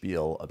whole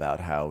spiel about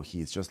how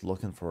he's just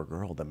looking for a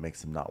girl that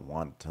makes him not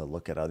want to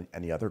look at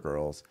any other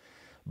girls.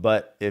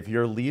 But if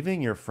you're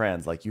leaving your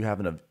friends, like you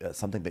have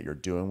something that you're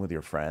doing with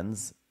your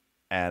friends,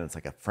 and it's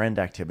like a friend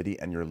activity,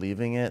 and you're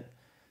leaving it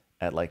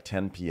at like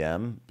 10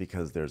 p.m.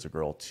 because there's a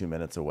girl 2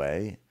 minutes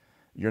away,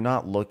 you're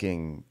not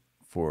looking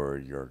for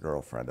your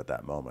girlfriend at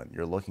that moment.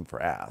 You're looking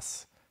for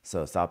ass.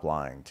 So stop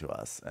lying to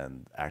us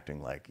and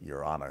acting like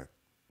you're on a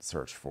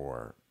search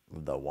for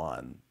the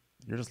one.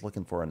 You're just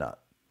looking for a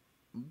nut.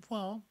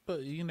 Well,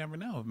 but you never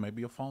know.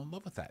 Maybe you'll fall in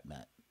love with that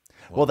nut.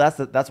 Well, that's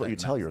what you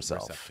tell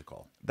yourself.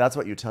 Receptacle. That's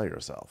what you tell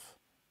yourself.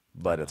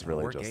 But it's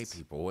really we're just... gay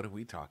people. What are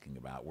we talking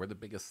about? We're the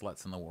biggest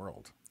sluts in the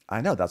world.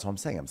 I know. That's what I'm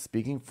saying. I'm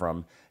speaking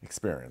from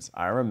experience.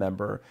 I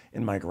remember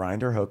in my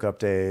Grindr hookup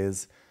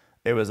days,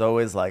 it was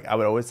always like, I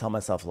would always tell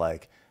myself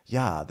like,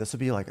 yeah, this would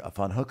be like a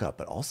fun hookup,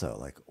 but also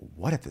like,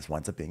 what if this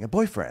winds up being a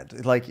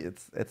boyfriend? Like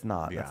it's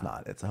not. Yeah. It's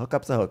not. It's a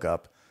hookup's a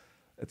hookup.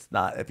 It's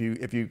not.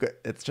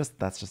 It's just,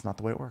 that's just not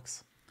the way it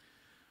works.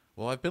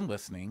 Well, I've been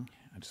listening.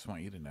 I just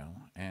want you to know,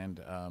 and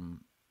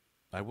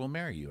I will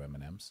marry you,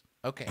 M&Ms.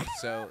 Okay,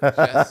 so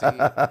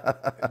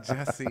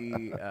Jesse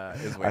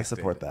is wasted. I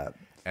support that.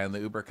 And the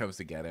Uber comes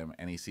to get him,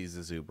 and he sees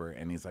his Uber,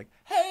 and he's like,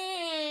 "Hey!"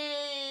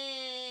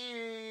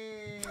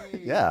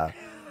 Yeah.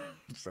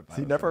 Has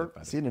he never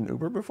seen an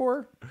Uber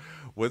before?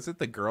 Was it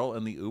the girl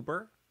in the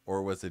Uber,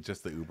 or was it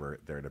just the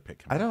Uber there to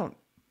pick him up?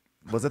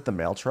 Was it the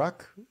mail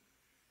truck?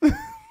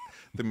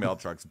 The mail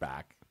truck's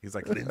back. He's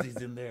like, Lindsay's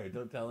in there.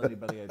 Don't tell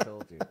anybody I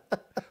told you.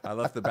 I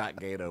left the back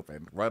gate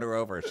open. Run her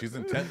over. She's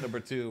in tent number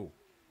 2.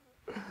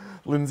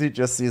 Lindsay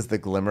just sees the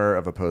glimmer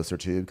of a poster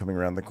tube coming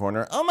around the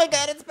corner. Oh my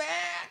God, it's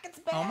back! It's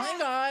back! Oh my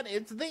God,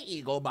 it's the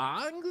Eagle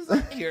Box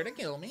here to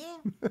kill me.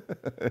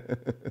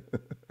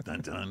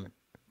 Dun dun.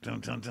 Dun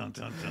dun dun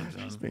dun dun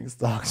dun. Just being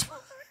stalked by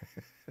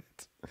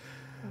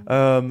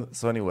it.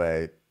 So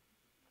anyway,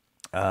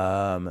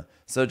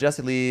 so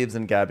Jesse leaves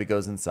and Gabby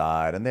goes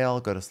inside and they all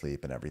go to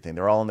sleep and everything.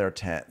 They're all in their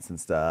tents and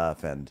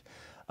stuff. And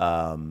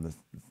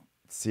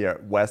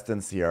West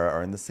and Sierra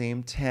are in the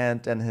same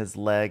tent and his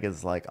leg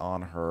is like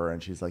on her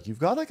and she's like, you've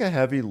got like a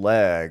heavy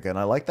leg and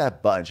I like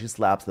that button. She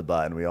slaps the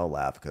button. We all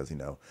laugh because,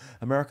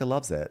 America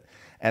loves it.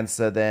 And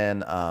so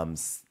then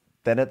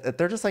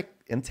they're just like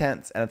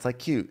intense and it's like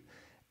cute.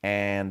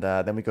 And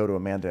then we go to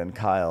Amanda and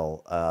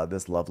Kyle.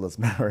 This loveless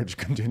marriage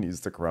continues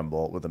to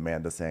crumble with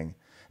Amanda saying,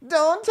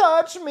 don't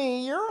touch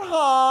me, you're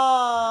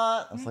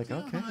hot. I was like,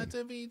 okay. You're hot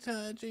to be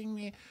touching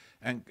me.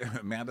 And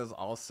Amanda's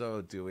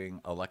also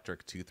doing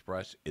electric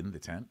toothbrush in the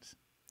tent.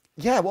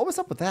 Yeah, what was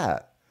up with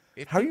that?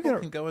 If How people are you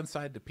can go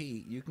inside to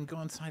pee, you can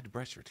go inside to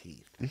brush your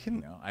teeth.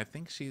 I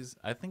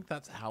think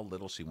that's how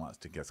little she wants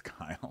to kiss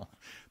Kyle,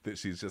 that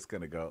she's just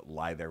gonna go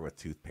lie there with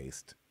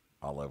toothpaste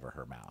all over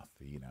her mouth.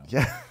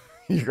 Yeah,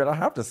 you're gonna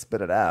have to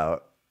spit it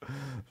out.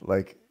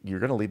 Like you're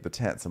gonna leave the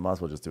tent, so might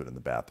as well just do it in the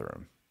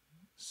bathroom.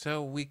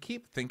 So we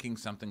keep thinking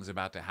something's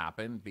about to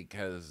happen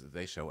because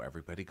they show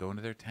everybody going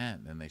to their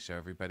tent, and they show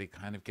everybody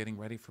kind of getting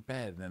ready for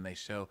bed, and then they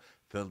show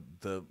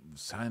the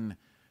sun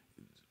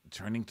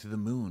turning to the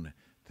moon,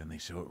 then they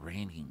show it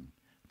raining,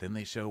 then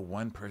they show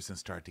one person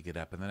start to get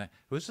up, and then it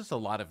was just a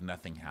lot of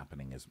nothing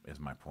happening is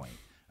my point.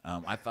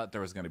 I thought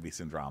there was going to be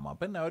some drama,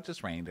 but no, it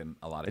just rained, and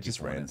a lot of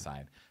people went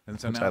inside. And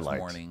so now it's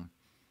morning.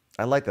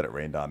 I like that it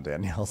rained on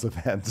Danielle's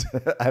event.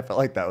 I felt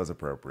like that was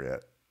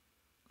appropriate.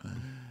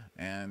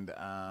 And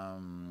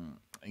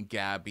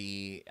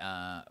Gabby,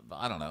 I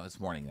don't know, it's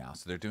morning now,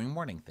 so they're doing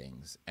morning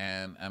things.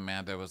 And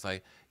Amanda was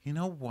like, you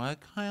know what,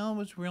 Kyle? It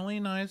was really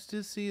nice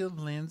to see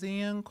Lindsay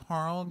and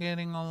Carl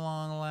getting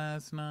along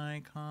last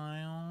night,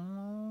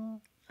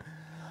 Kyle.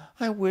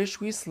 I wish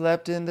we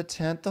slept in the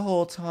tent the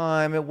whole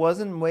time. It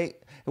wasn't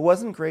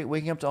great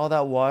waking up to all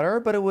that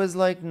water, but it was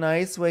like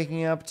nice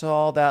waking up to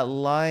all that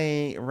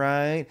light,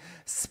 right?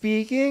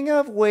 Speaking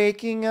of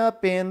waking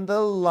up in the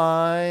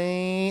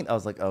light, I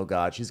was like, oh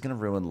God, she's gonna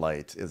ruin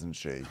light, isn't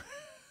she?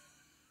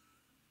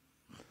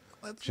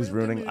 She's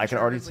ruining. I can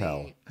already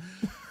tell.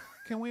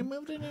 Can we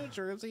move to New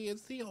Jersey?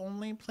 It's the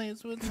only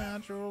place with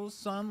natural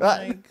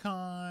sunlight,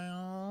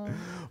 Kyle.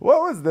 What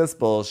was this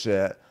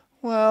bullshit?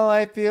 Well,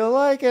 I feel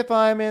like if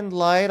I'm in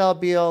light, I'll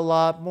be a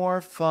lot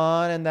more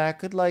fun, and that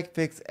could like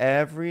fix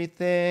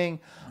everything.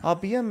 I'll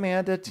be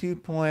Amanda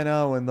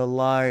 2.0 in the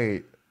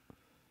light.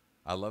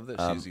 I love that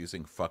she's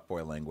using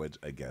fuckboy language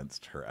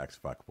against her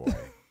ex-fuckboy.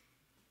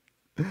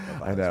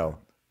 I know.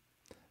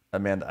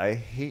 Amanda, I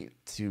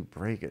hate to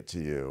break it to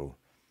you.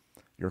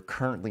 You're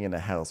currently in a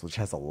house which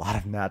has a lot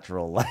of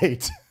natural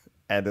light,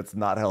 and it's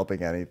not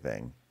helping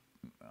anything.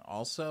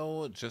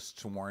 also, just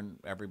to warn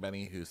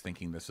everybody who's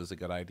thinking this is a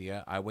good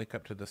idea, I wake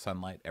up to the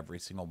sunlight every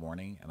single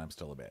morning, and I'm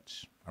still a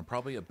bitch. I'm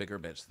probably a bigger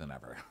bitch than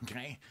ever.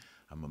 Okay,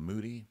 I'm a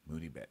moody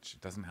bitch.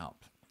 It doesn't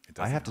help. It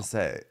doesn't I have to help.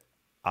 say,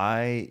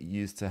 I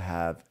used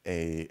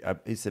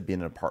to be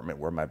in an apartment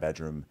where my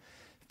bedroom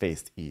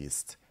faced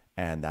east,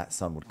 and that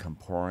sun would come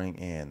pouring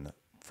in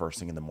first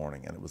thing in the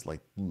morning, and it was like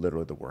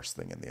literally the worst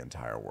thing in the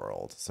entire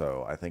world.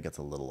 So I think it's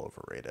a little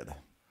overrated.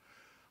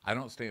 I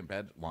don't stay in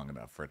bed long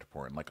enough for it to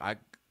pour in. Like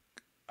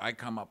I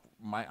come up,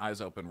 my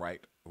eyes open right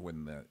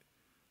when the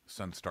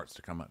sun starts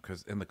to come up.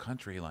 Because in the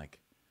country, like,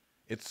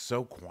 it's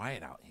so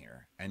quiet out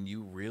here, and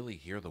you really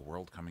hear the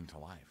world coming to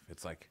life.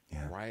 It's like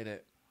right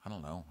at, I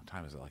don't know, what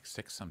time is it? Like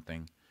 6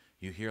 something.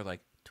 You hear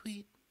like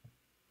tweet,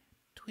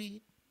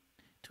 tweet,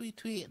 tweet,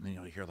 tweet, and then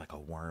you'll hear like a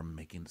worm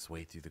making its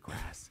way through the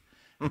grass.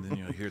 And then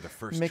you'll hear the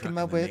first Making truck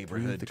my in the way through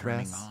neighborhood the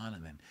turning grass. on,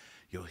 and then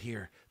you'll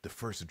hear the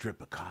first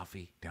drip of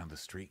coffee down the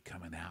street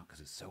coming out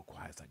because it's so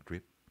quiet. It's like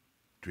drip,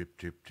 drip,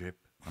 drip, drip.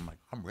 I'm like,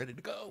 I'm ready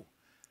to go.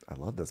 I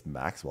love this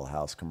Maxwell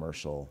House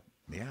commercial.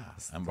 Yeah,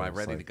 and by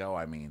ready to like- go,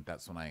 I mean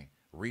that's when I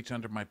reach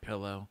under my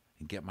pillow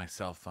and get my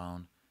cell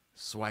phone,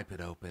 swipe it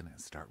open, and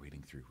start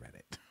reading through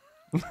Reddit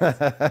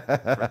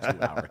for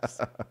 2 hours.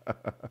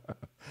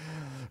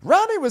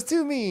 Ronnie was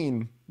too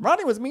mean.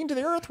 Ronnie was mean to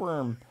the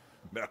earthworm.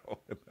 No,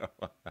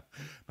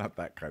 not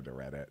that kind of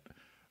Reddit.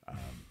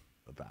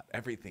 About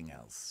everything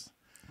else.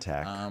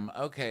 Tech.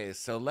 Okay,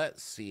 so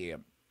let's see.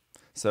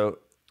 So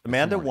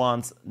Amanda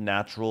wants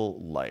natural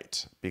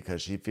light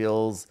because she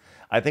feels,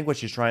 I think what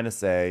she's trying to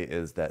say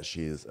is that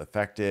she's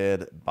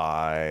affected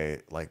by,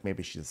 like,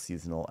 maybe she's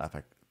seasonal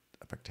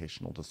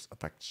affectational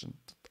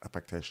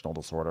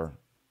disorder.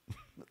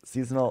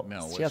 Seasonal.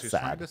 No, what just she's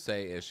sad. trying to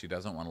say is she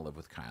doesn't want to live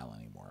with Kyle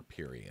anymore,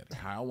 period.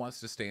 Kyle wants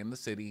to stay in the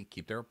city,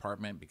 keep their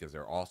apartment because they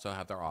also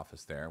have their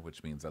office there,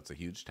 which means that's a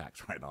huge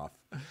tax write-off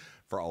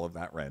for all of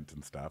that rent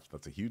and stuff.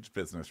 That's a huge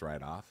business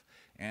write-off.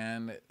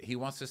 And he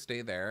wants to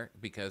stay there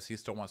because he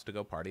still wants to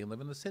go party and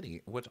live in the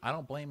city, which I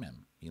don't blame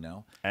him, you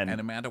know? And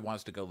Amanda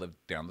wants to go live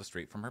down the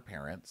street from her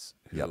parents,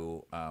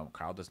 who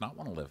Kyle does not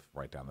want to live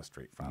right down the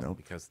street from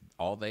because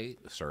all they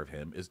serve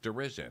him is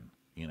derision.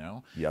 You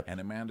know? Yep. And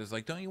Amanda's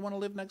like, don't you want to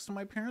live next to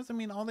my parents? I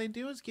mean, all they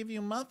do is give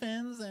you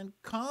muffins and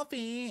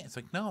coffee. It's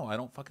like, no, I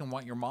don't fucking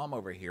want your mom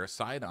over here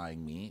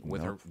side-eyeing me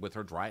with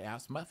her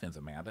dry-ass muffins,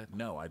 Amanda.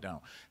 No, I don't.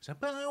 She's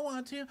like, but I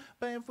want to.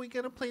 But if we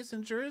get a place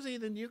in Jersey,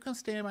 then you can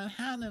stay in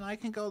Manhattan and I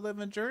can go live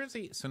in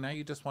Jersey. So now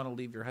you just want to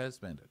leave your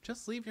husband.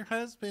 Just leave your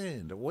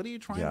husband. What are you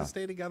trying to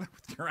stay together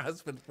with your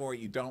husband for?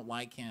 You don't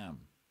like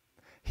him.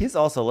 He's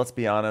also, let's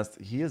be honest,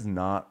 he is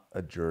not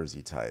a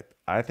Jersey type.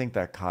 I think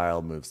that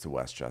Kyle moves to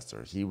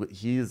Westchester.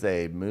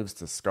 Moves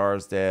to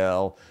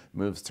Scarsdale,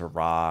 moves to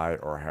Rye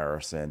or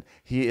Harrison.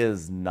 He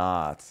is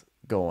not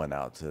going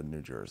out to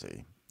New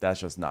Jersey. That's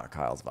just not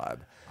Kyle's vibe.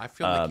 I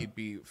feel like he'd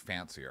be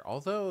fancier.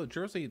 Although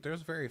Jersey,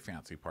 there's very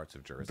fancy parts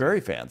of Jersey. Very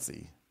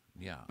fancy.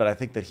 Yeah. But I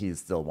think that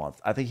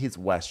I think he's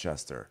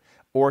Westchester.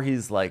 Or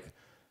he's like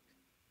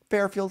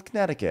Fairfield,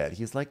 Connecticut.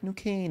 He's like New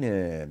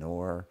Canaan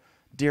or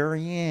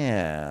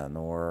Darien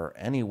or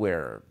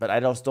anywhere. But I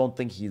just don't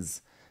think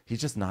he's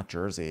just not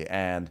Jersey.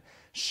 And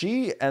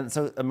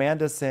so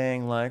Amanda's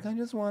saying, like, I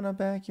just want a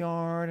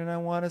backyard and I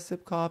want to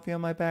sip coffee on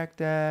my back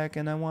deck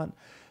and I want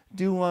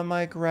dew on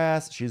my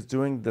grass. She's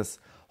doing this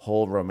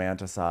whole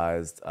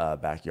romanticized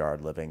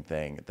backyard living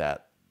thing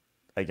that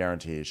I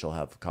guarantee she'll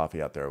have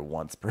coffee out there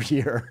once per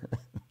year.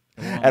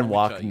 And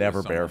walk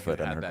never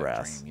barefoot in her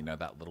grass. Dream, you know,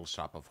 that little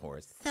shop of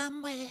horrors.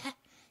 Somewhere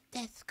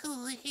that's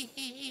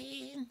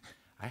clean.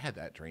 I had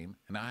that dream,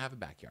 and now I have a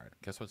backyard.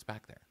 Guess what's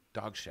back there?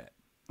 Dog shit.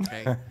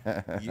 Okay?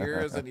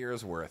 Years and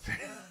years worth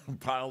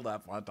piled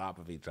up on top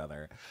of each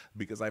other.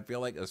 Because I feel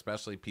like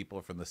especially people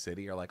from the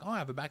city are like, oh, I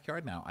have a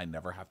backyard now. I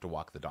never have to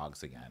walk the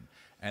dogs again.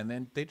 And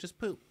then they just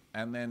poop.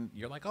 And then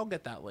you're like, I'll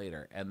get that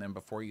later. And then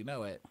before you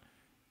know it,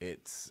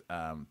 it's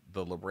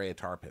the La Brea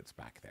tar pits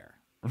back there.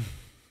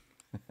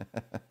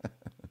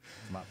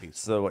 It's not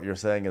peaceful. So what you're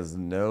saying is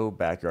no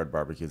backyard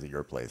barbecues at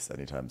your place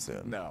anytime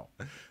soon. No,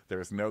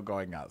 there's no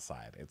going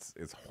outside.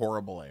 It's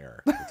horrible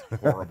air. It's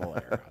horrible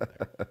air out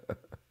there.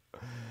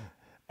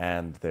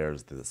 And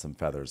there's some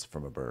feathers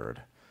from a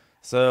bird.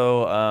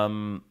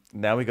 So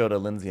now we go to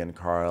Lindsay and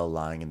Carl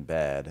lying in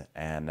bed,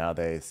 and now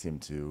they seem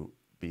to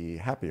be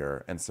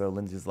happier. And so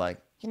Lindsay's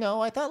like,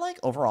 I thought like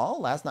overall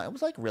last night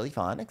was like really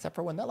fun, except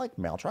for when that like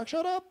mail truck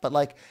showed up. But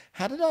like,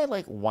 how did I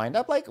like wind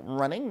up like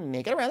running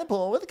naked around the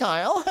pool with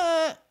Kyle?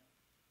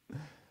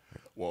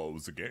 Well, it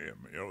was a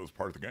game. It was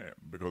part of the game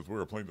because we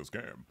were playing this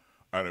game,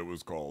 and it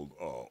was called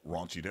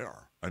Raunchy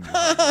Dare. And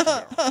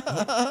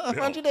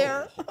Raunchy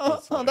Dare.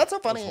 Oh, that's so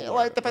funny.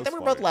 Like the fact that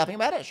we're both laughing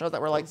about it shows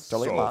that we're like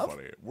totally in love.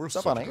 Funny. We're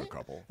so such funny. a good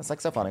couple. It's like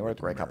so funny. We're a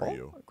great marry couple.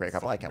 you. Great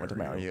couple. I can't wait to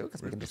marry you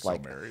because we can just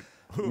like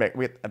and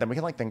then we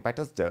can like think back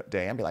to this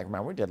day and be like,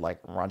 remember we did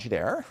like Raunchy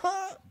Dare?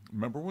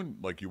 Remember when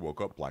like you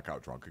woke up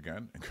blackout drunk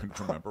again and couldn't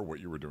remember what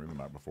you were doing the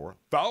night before?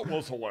 That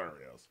was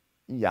hilarious.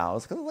 Yeah, it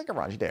was because it's like a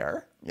Raunchy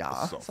Dare.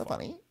 Yeah, so fun.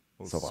 funny.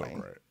 So so funny.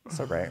 great.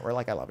 So great. We're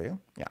like, I love you.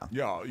 Yeah.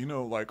 Yeah,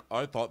 like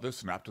I thought this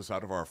snapped us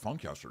out of our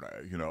funk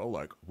yesterday.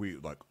 Like we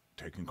like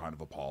taking kind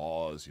of a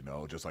pause.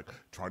 Just like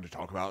trying to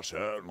talk about shit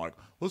and like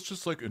let's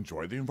just like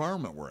enjoy the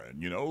environment we're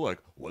in. Like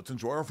let's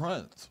enjoy our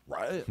friends,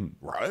 right,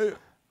 right,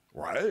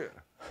 right.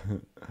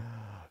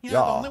 The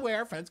only way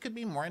our friends could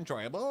be more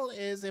enjoyable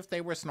is if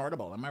they were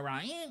snortable. Am I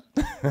right?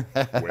 Wait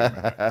a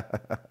minute.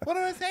 What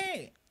did I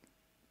say?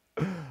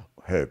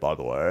 Hey, by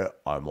the way,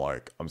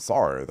 I'm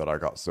sorry that I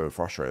got so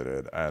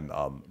frustrated and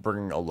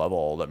bringing a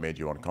level that made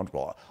you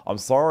uncomfortable. I'm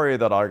sorry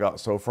that I got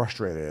so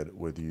frustrated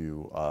with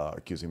you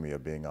accusing me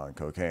of being on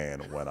cocaine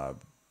when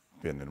I've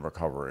been in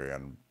recovery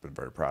and been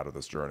very proud of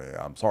this journey.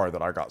 I'm sorry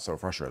that I got so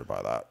frustrated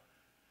by that.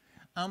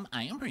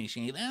 I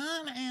appreciate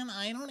that, and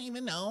I don't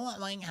even know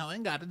like how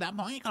it got to that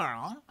point,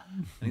 Carl.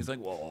 And he's like,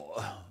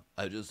 well,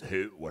 I just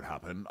hate what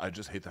happened. I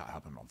just hate that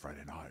happened on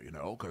Friday night,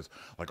 because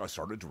like I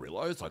started to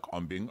realize like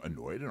I'm being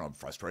annoyed and I'm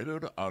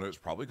frustrated, and it's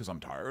probably because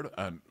I'm tired,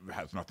 and it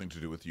has nothing to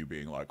do with you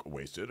being like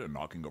wasted and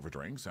knocking over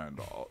drinks and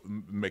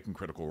making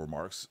critical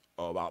remarks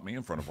about me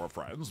in front of our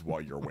friends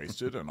while you're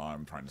wasted and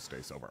I'm trying to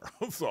stay sober.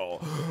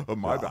 So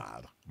my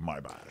bad.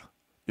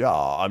 Yeah,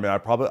 I mean,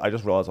 I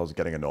just realized I was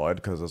getting annoyed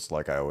because it's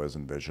like I always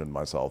envisioned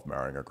myself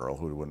marrying a girl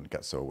who wouldn't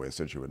get so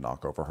wasted she would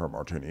knock over her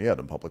martini at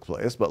a public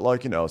place. But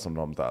like,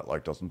 sometimes that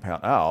like doesn't pan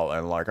out.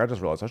 And like, I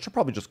just realized I should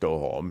probably just go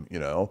home,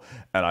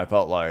 And I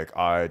felt like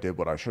I did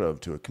what I should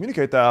have to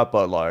communicate that,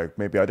 but like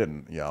maybe I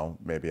didn't,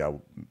 maybe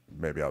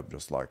I'm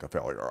just like a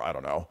failure. I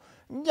don't know.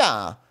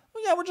 Yeah.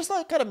 Yeah, we're just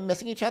like kind of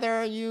missing each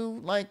other. You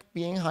like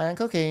being high on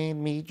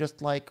cocaine, me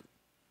just like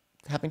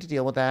having to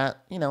deal with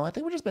that. I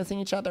think we're just missing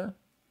each other.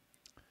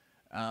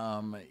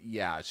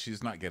 Yeah,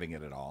 she's not getting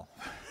it at all.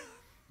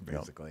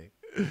 Basically,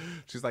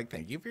 she's like,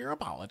 "Thank you for your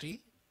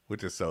apology,"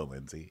 which is so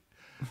Lindsay.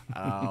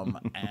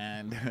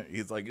 And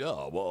he's like,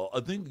 "Yeah, well, I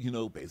think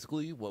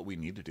basically what we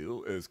need to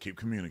do is keep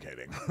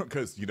communicating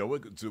because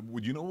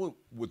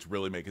what's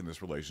really making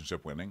this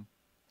relationship winning,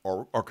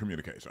 our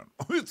communication.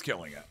 It's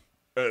killing it.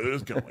 It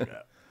is killing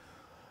it."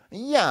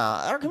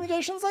 Yeah, our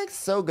communication's like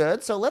so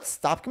good, so let's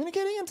stop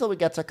communicating until we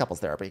get to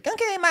couples therapy.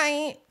 Okay,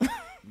 mate.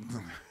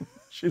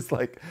 She's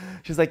like,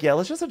 yeah,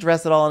 let's just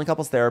address it all in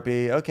couples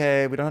therapy.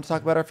 Okay, we don't have to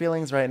talk about our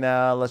feelings right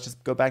now. Let's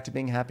just go back to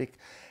being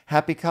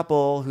happy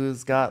couple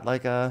who's got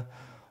like a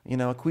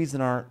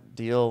Cuisinart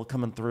deal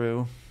coming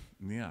through.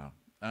 Yeah.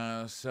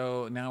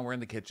 So now we're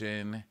in the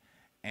kitchen,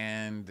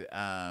 and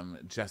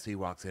Jesse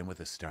walks in with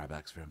a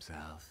Starbucks for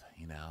himself,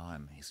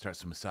 and he starts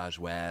to massage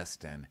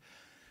West, and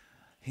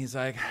he's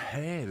like,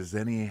 "Hey, does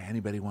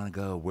anybody want to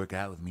go work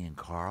out with me and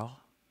Carl?"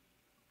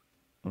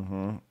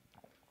 Mm-hmm.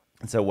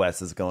 So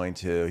Wes is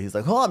he's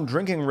like, "Oh, I'm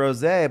drinking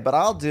rosé, but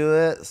I'll do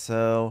it."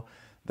 So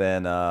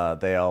then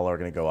they all are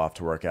going to go off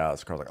to work out.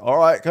 So Carl's like, "All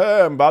right,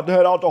 okay, I'm about to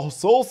head out to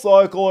Soul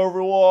Cycle,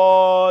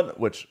 everyone."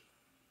 Which,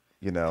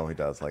 he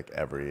does like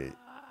every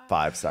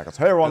 5 seconds.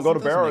 "Hey, everyone, go to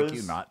Barry's."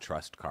 Make you not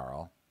trust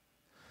Carl?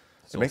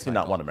 It makes me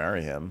not want to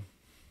marry him.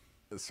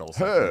 Soul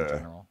Cycle in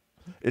general.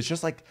 It's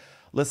just like,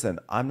 listen,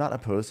 I'm not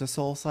opposed to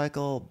Soul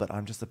Cycle, but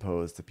I'm just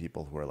opposed to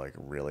people who are like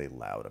really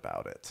loud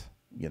about it.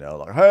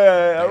 Like,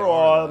 "Hey,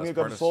 everyone, I'm gonna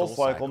go to Soul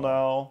Cycle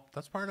now."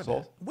 That's part of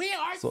it. We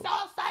are soul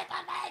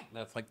cycling.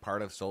 That's like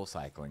part of soul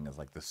cycling is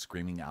like the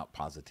screaming out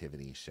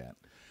positivity shit.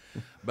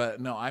 But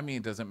no, I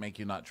mean, does it make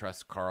you not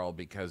trust Carl?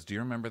 Because do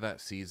you remember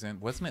that season?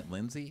 Wasn't it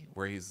Lindsay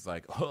where he's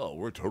like, "Oh,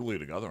 we're totally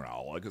together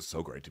now. Like, it's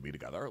so great to be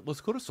together.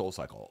 Let's go to Soul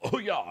Cycle." Oh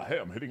yeah, hey,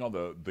 I'm hitting on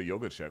the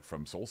yoga chick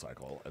from Soul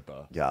Cycle at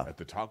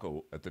the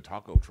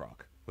taco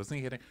truck. Wasn't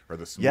he hitting or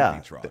the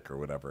smoothie truck or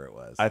whatever it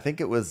was? I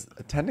think it was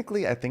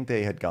technically. I think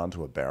they had gone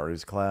to a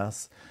Barry's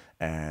class,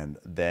 and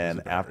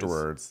then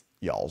afterwards.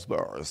 Y'all's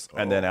Barry's.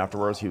 And then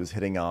afterwards he was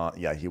hitting on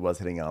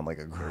like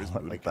a girl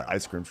at like the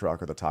ice cream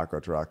truck or the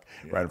taco truck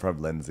right in front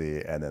of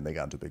Lindsay, and then they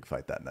got into a big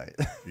fight that night.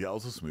 Yeah, it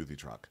was a smoothie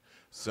truck.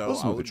 So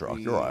smoothie truck,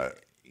 you're right.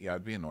 Yeah,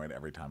 I'd be annoyed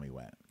every time he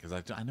went because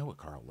I know what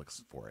Carl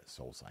looks for at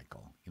Soul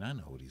Cycle. I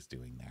know what he's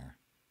doing there.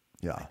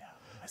 Yeah.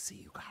 I see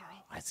you,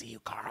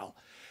 Carl.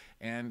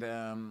 And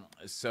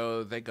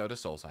so they go to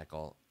Soul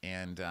Cycle,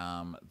 and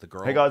the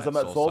girl. "Hey guys, I'm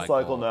at Soul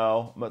Cycle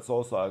now. I'm at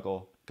Soul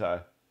Cycle."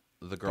 Okay.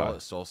 The girl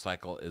at Soul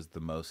Cycle is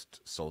the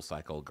most Soul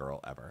Cycle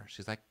girl ever.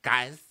 She's like,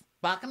 "Guys,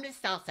 welcome to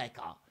Soul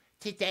Cycle.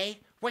 Today,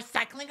 we're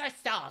cycling our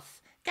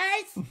souls.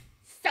 Guys,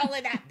 soul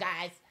it up,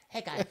 guys.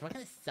 Hey, guys, we're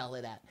going to soul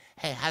it up.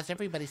 Hey, how's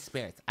everybody's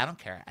spirits? I don't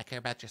care. I care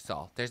about your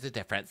soul. There's a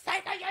difference.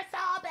 Cycle your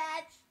soul,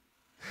 bitch."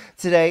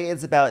 Today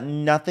is about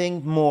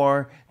nothing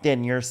more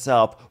than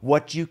yourself.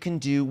 What you can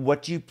do,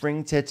 what you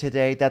bring to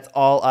today, that's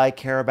all I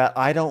care about.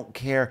 I don't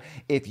care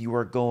if you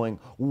are going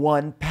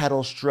 1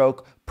 pedal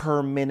stroke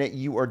per minute.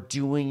 You are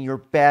doing your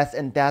best,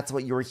 and that's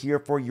what you're here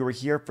for. You're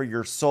here for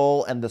your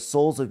soul, and the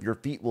soles of your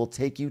feet will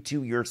take you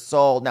to your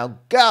soul. Now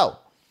go!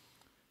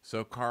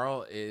 So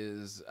Carl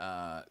is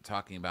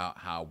talking about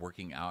how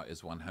working out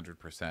is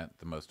 100%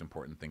 the most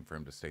important thing for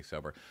him to stay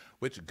sober,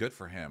 which good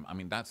for him. I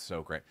mean, that's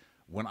so great.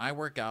 When I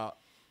work out,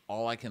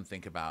 all I can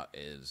think about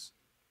is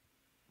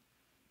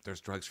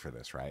there's drugs for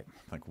this, right?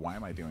 Like, why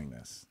am I doing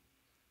this?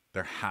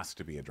 there has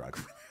to be a drug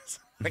for this.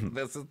 Like,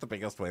 this is the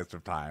biggest waste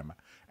of time,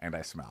 and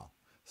I smell.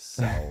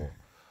 So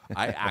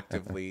I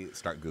actively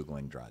start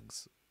Googling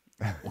drugs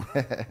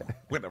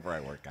whenever I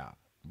work out.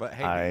 But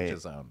hey, to each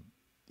his own.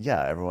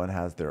 Yeah, everyone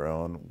has their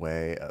own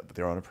way,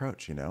 their own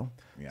approach, you know?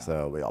 Yeah.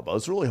 So, yeah, but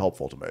it's really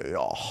helpful to me,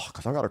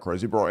 because I got a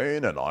crazy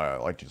brain and I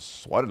like to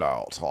sweat it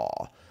out.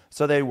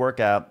 So they work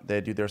out, they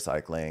do their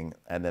cycling,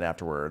 and then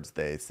afterwards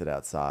they sit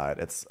outside.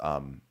 It's,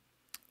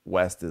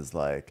 West is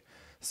like,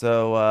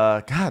 so,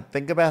 God,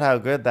 think about how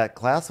good that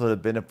class would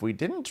have been if we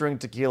didn't drink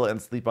tequila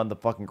and sleep on the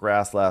fucking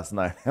grass last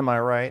night. Am I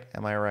right?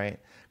 Am I right?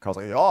 Carl's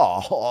like,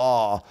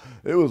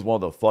 it was one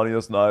of the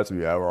funniest nights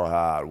we ever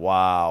had.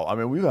 Wow. I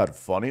mean, we've had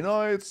funny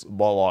nights,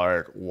 but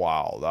like,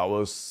 wow, that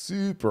was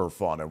super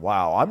fun. And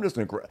wow, I'm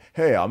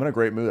in a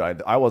great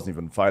mood. I wasn't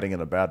even fighting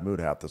in a bad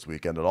mood half this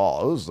weekend at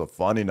all. It was a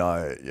funny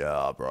night.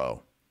 Yeah,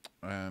 bro.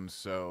 And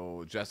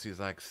so Jesse's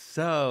like,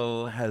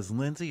 so has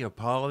Lindsay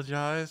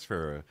apologized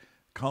for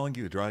calling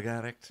you a drug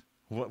addict?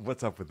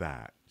 What's up with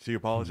that? She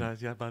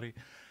apologized yet, buddy?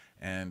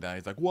 And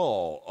he's like,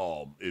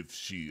 Well, if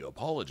she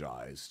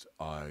apologized,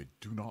 I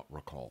do not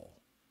recall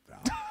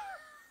that.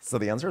 So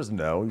the answer is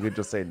no. You could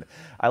just say,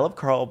 I love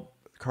Carl.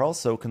 Carl's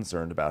so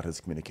concerned about his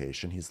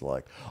communication. He's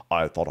like,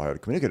 I thought I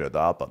had communicated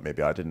that, but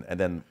maybe I didn't. And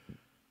then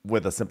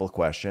with a simple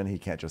question, he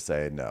can't just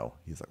say no.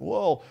 He's like,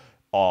 well,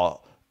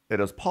 it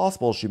is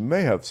possible she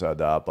may have said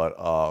that, but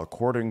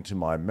according to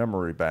my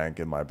memory bank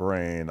in my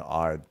brain,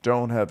 I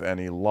don't have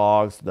any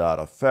logs to that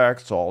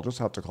effect, so I'll just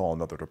have to call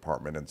another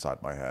department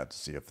inside my head to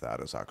see if that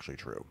is actually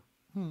true.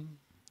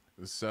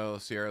 So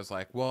Sierra's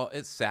like, well,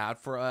 it's sad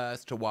for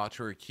us to watch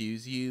her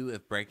accuse you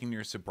of breaking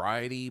your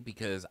sobriety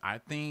because I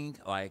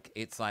think like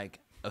it's like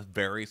a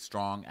very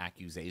strong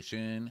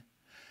accusation.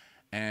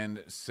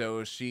 And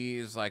so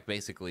she's like,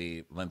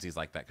 basically, Lindsay's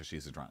like that because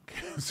she's a drunk.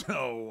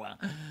 So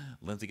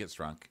Lindsay gets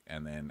drunk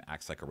and then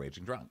acts like a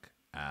raging drunk.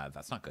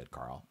 That's not good,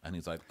 Carl. And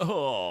he's like,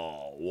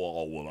 Oh,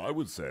 well, what I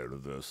would say to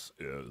this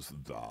is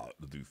that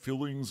the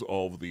feelings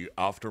of the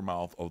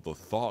aftermath of the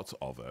thoughts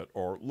of it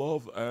are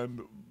love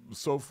and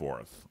so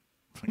forth.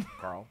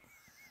 Carl,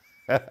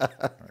 are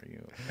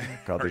you,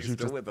 Carl, are did you you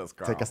still just with us,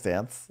 Carl? take a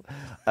stance?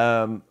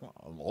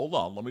 Hold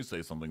on, let me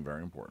say something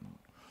very important.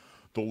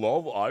 The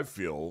love I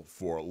feel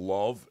for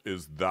love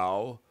is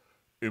thou,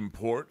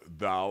 import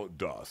thou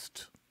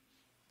dost.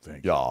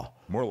 Thank you. Yeah.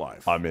 More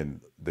life. I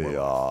mean,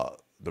 the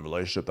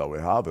relationship that we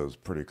have is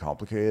pretty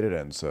complicated,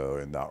 and so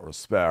in that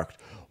respect,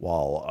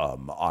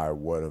 while I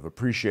would have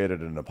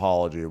appreciated an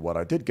apology, what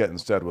I did get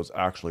instead was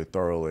actually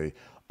thoroughly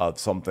of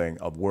something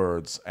of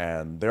words,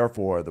 and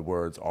therefore the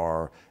words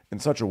are in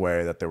such a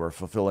way that they were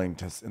fulfilling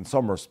in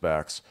some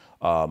respects,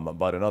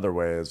 but in other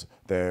ways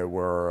they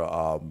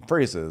were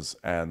phrases,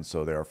 and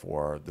so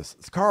therefore this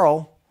is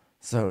Carl.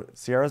 So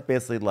Sierra's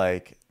basically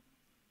like,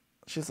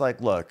 she's like,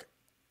 look,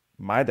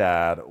 my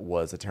dad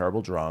was a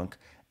terrible drunk,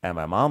 and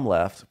my mom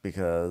left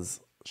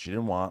because she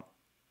didn't want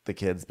the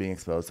kids being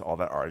exposed to all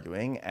that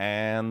arguing.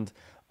 And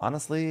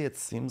honestly, it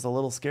seems a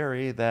little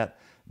scary that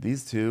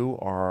these two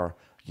are,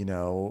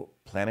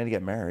 planning to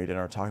get married and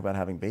are talking about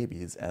having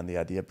babies. And the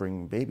idea of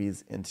bringing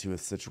babies into a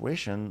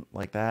situation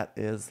like that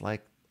is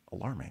like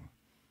alarming.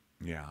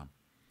 Yeah.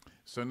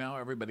 So now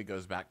everybody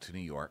goes back to New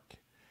York.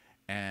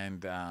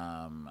 And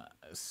the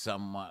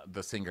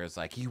singer is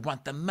like, you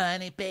want the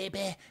money,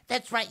 baby?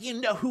 That's right.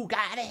 You know who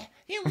got it.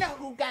 You know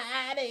who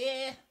got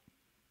it.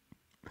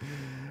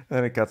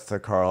 Then it gets to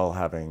Carl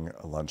having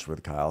lunch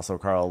with Kyle. So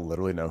Carl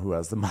literally know who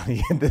has the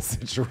money in this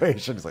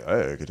situation. He's like,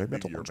 hey, can you take me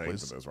to You're lunch, paying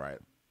please? for this, right?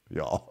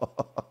 Yeah.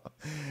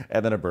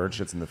 And then a bird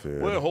shits in the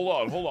food. Wait,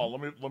 hold on.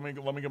 Let me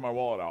get my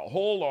wallet out.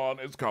 Hold on,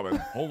 it's coming.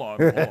 Hold on.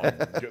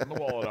 Getting the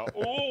wallet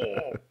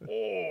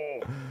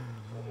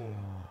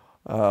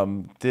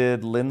out.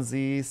 Did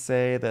Lindsay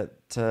say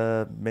that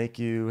to make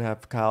you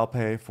have Kyle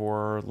pay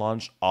for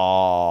lunch?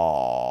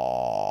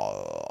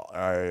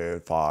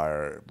 If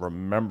I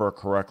remember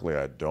correctly,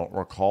 I don't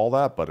recall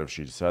that, but if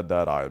she said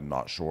that, I'm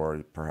not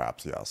sure.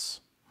 Perhaps yes.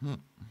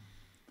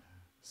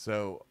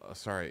 So,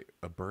 sorry,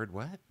 a bird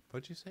what?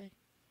 What'd you say?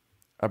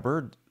 A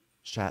bird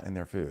shat in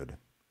their food.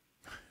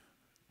 I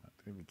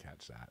didn't even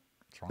catch that.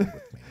 What's wrong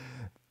with me?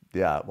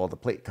 Yeah, well, the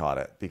plate caught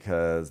it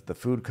because the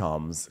food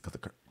comes. Because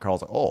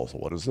Carl's like, oh, so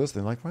what is this?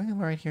 They're like,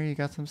 right here, you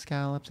got some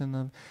scallops and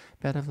a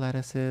bed of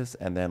lettuces,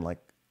 and then like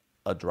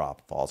a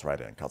drop falls right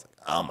in. Carl's like,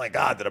 oh my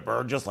God, did a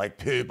bird just like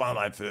poop on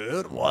my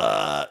food?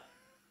 What?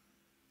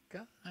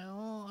 I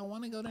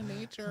want to go to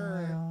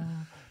nature.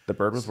 The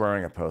bird was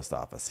wearing a post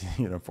office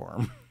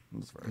uniform. It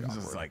was very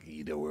awkward. Just like,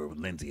 you know where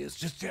Lindsay is.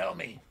 Just tell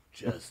me.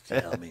 Just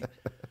tell me.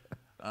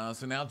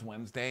 So now it's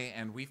Wednesday,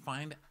 and we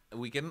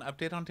get an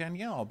update on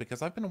Danielle,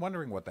 because I've been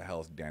wondering what the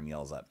hell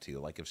Danielle's up to.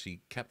 Like if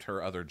she kept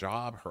her other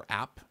job, her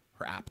app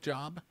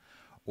job,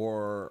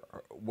 or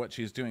what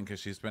she's doing, because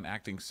she's been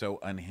acting so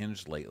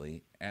unhinged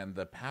lately. And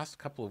the past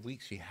couple of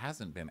weeks, she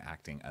hasn't been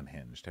acting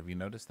unhinged. Have you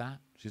noticed that?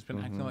 She's been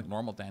acting like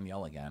normal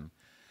Danielle again.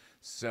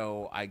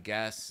 So I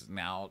guess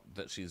now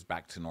that she's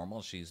back to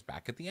normal, she's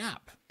back at the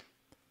app.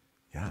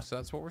 Yeah. So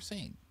that's what we're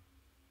seeing.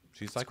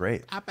 She's like,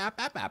 great. App, app,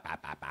 app, app,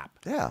 app, app, app.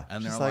 Yeah,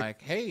 And they're she's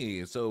like,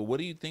 hey, so what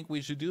do you think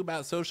we should do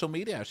about social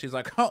media? She's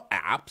like, oh,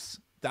 apps.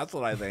 That's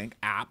what I think.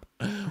 App.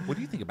 What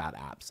do you think about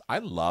apps? I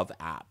love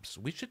apps.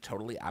 We should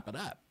totally app it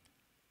up.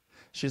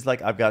 She's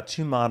like, I've got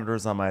 2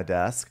 monitors on my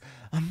desk.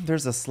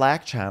 There's a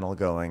Slack channel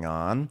going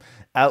on,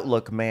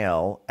 Outlook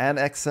Mail, and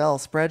Excel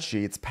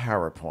spreadsheets,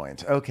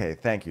 PowerPoint. Okay,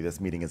 thank you. This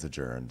meeting is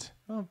adjourned.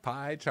 Oh,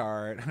 pie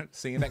chart.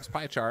 See you next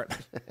pie chart.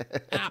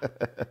 App.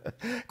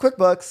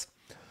 QuickBooks.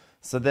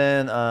 So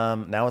then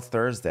now it's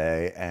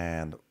Thursday,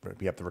 and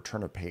we have the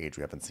return of Paige.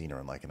 We haven't seen her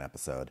in like an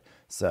episode.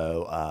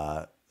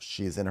 So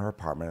she's in her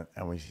apartment,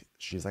 and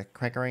she's like,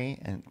 Gregory,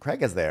 and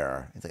Craig is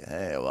there. He's like,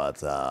 hey,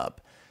 what's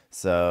up?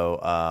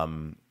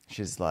 So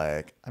she's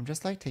like, I'm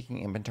just like taking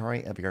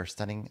inventory of your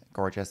stunning,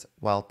 gorgeous,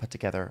 well put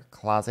together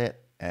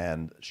closet.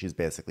 And she's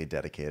basically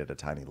dedicated a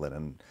tiny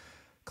linen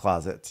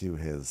closet to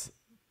his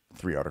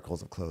 3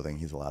 articles of clothing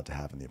he's allowed to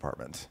have in the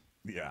apartment.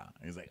 Yeah,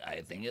 he's like,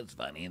 I think it's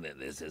funny that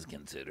this is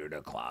considered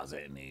a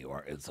closet in New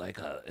York. It's like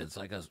a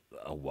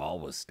wall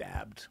was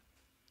stabbed.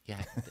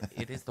 Yeah,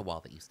 it is the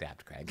wall that you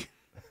stabbed, Craig.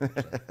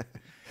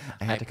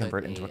 I had to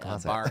convert it into a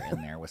closet. Bar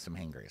in there with some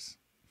hangers.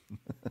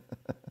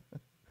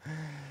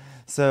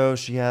 So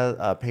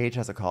Paige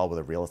has a call with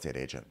a real estate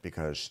agent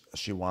because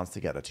she wants to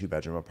get a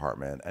 2-bedroom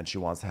apartment and she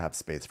wants to have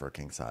space for a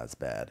king size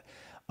bed.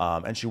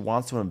 And she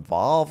wants to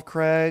involve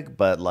Craig,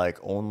 but like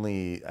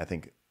only, I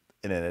think,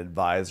 in an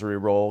advisory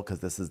role,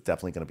 because this is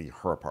definitely going to be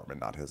her apartment,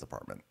 not his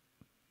apartment.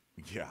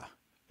 Yeah.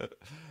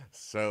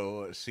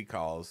 So she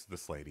calls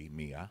this lady,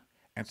 Mia,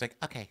 and it's like,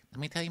 okay,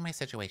 let me tell you my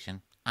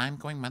situation. I'm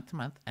going month to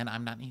month, and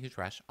I'm not in a huge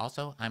rush.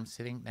 Also, I'm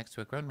sitting next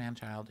to a grown man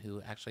child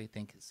who actually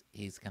thinks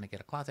he's going to get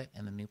a closet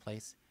in the new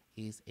place.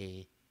 He's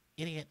a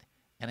idiot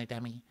and a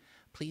dummy.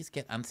 Please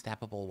get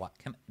unstappable.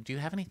 Do you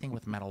have anything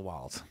with metal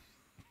walls?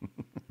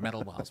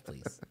 Metal walls,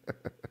 please.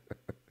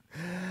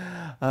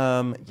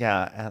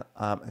 Yeah.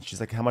 And she's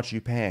like, how much are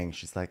you paying?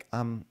 She's like,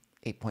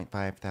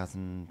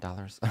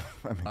 $8,500. I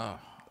mean, Oh.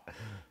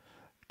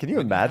 can you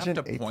imagine?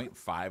 You have to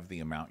 0.5 the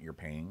amount you're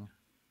paying.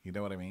 You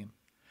know what I mean?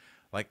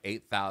 Like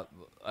 8,000.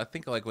 I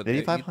think like with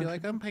you'd be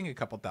like, I'm paying a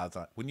couple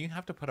thousand. When you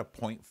have to put a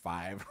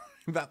 0.5,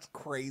 that's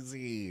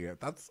crazy.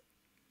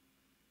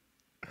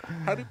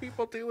 How do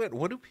people do it?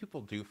 What do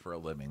people do for a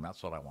living?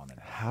 That's what I want to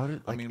know.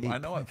 I mean, I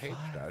know what Paige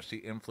does. She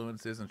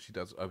influences and she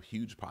does a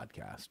huge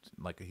podcast,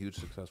 like a huge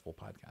successful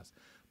podcast.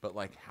 But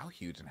like, how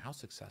huge and how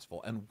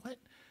successful and what?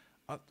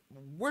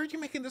 Where are you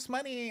making this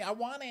money? I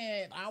want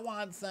it. I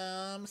want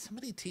some.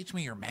 Somebody teach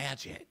me your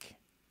magic.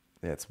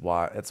 Yeah, it's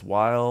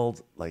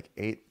wild. Like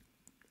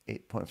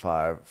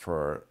 8.5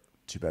 for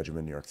 2-bedroom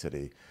in New York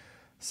City.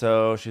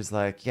 So she's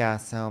like, yeah.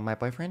 So my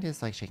boyfriend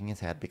is like shaking his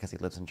head because he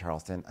lives in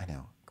Charleston. I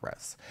know.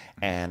 Gross.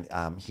 And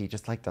he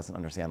just like doesn't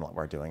understand what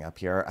we're doing up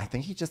here. I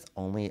think he just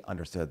only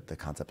understood the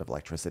concept of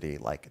electricity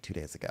like 2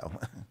 days ago.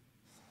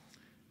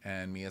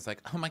 And Mia's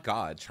like, oh my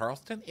God,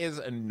 Charleston is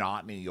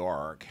not New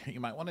York. You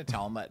might want to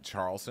tell him that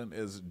Charleston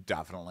is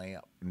definitely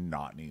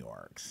not New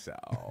York. So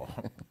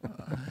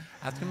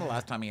ask him the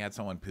last time he had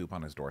someone poop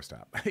on his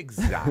doorstep.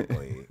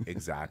 Exactly,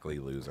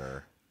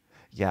 loser.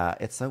 Yeah,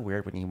 it's so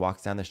weird when he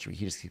walks down the street.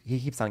 He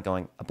keeps on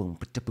going a boom,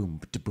 ba boom,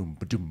 ba boom,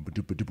 ba doom, ba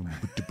boom, ba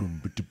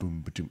boom, ba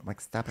boom, ba doom. I'm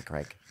like, stop it,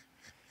 Craig.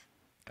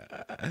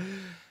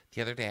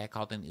 The other day, I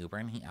called an Uber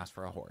and he asked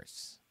for a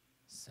horse.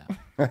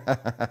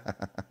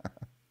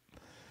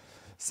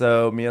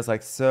 So Mia's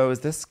like, so is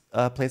this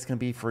place gonna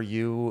be for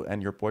you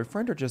and your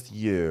boyfriend or just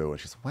you? And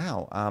she's,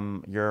 wow,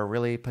 you're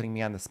really putting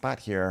me on the spot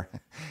here.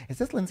 Is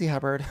this Lindsay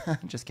Hubbard?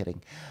 Just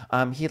kidding.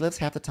 He lives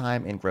half the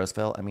time in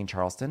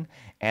Charleston,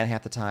 and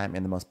half the time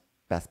in the most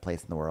best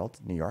place in the world,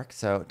 New York.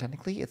 So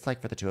technically it's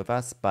like for the 2 of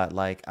us, but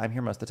like I'm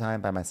here most of the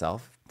time by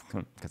myself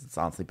because it's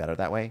honestly better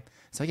that way.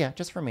 So yeah,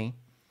 just for me.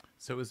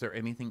 So is there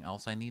anything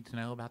else I need to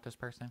know about this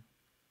person?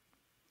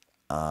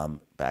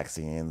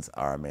 Vaccines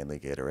are mainly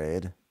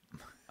Gatorade.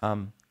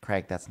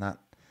 Craig, that's not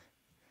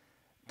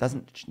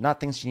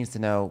things she needs to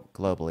know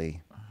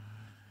globally.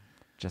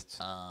 Just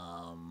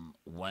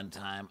one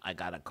time I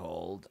got a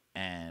cold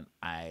and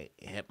I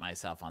hit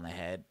myself on the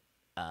head,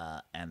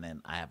 and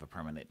then I have a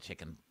permanent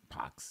chicken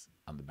pox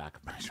on the back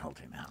of my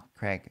shoulder now.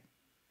 Craig,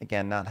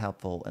 again, not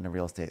helpful in a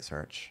real estate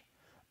search.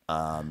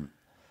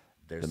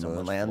 There's so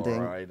much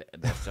fluoride.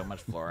 There's so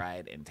much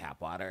fluoride in tap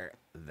water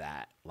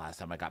that last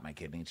time I got my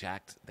kidney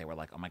checked, they were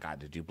like, "Oh my God,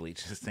 did you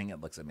bleach this thing? It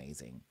looks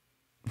amazing."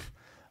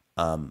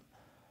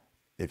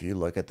 If you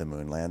look at the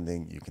moon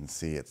landing, you can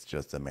see it's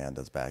just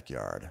Amanda's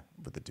backyard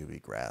with the dewy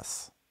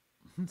grass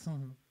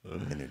in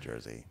New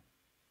Jersey.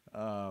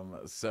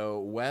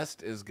 So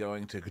West is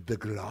going to the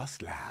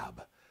Gloss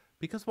Lab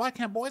because why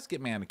can't boys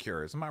get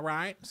manicures? Am I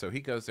right? So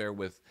he goes there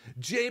with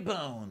J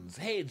Bones.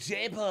 Hey,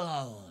 J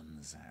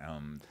Bones.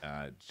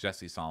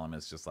 Jesse Solomon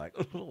is just like,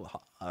 oh,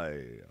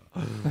 hi.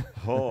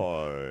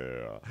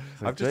 Hi.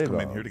 I've just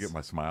come in here to get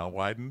my smile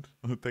widened.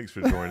 Thanks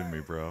for joining me,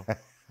 bro.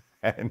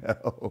 I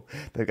know.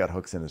 They've got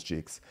hooks in his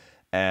cheeks.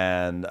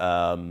 And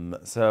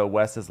so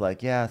Wes is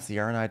like, yeah,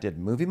 Sierra and I did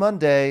Movie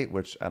Monday,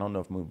 which I don't know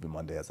if Movie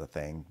Monday is a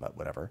thing, but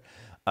whatever.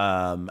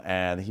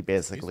 And he Excuse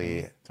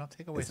basically, me. Don't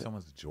take away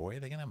someone's joy.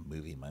 They're gonna have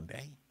movie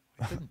Monday.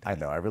 Why couldn't I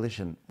they? know, I really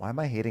shouldn't. Why am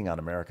I hating on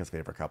America's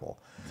favorite couple?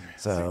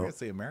 So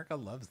Seriously, America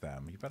loves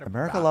them. You better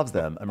America back loves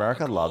the them. fuck up.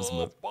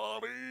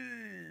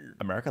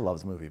 America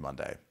loves Movie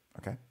Monday.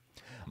 Okay.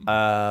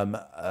 Hmm.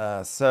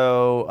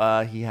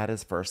 So he had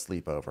his first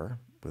sleepover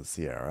with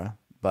Sierra,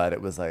 but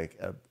it was like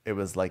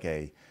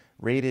a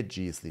rated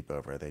G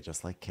sleepover. They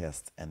just like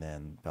kissed and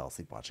then fell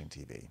asleep watching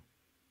TV.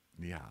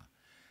 Yeah,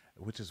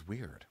 which is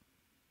weird.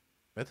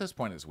 At this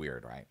point, it's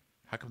weird, right?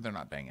 How come they're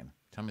not banging?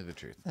 Tell me the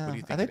truth. What do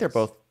you I think think it they're is?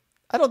 both.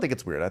 I don't think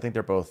it's weird. I think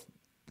they're both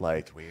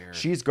like It's weird.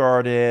 she's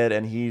guarded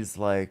and he's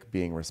like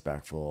being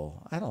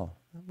respectful. I don't.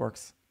 It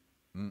works.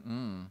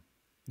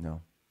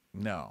 No,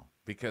 No,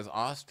 because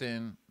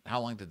Austin. How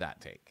long did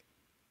that take?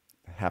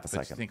 half a But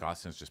you second. think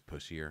Austin's just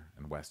pushier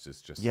and West is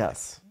just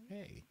Yes. like,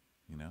 hey,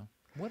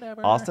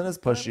 whatever. Austin is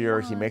whatever you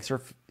pushier. He want. makes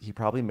her. He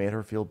probably made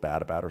her feel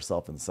bad about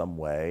herself in some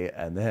way,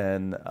 and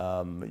then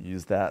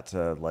used that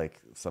to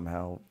like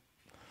somehow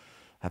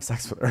have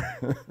sex with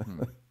her.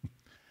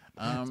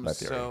 my theory.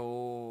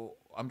 So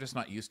I'm just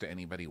not used to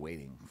anybody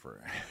waiting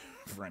for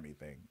for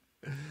anything.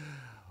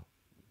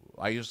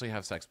 I usually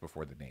have sex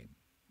before the name.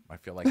 I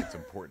feel like it's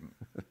important.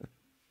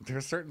 There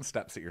are certain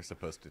steps that you're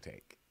supposed to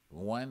take.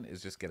 One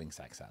is just getting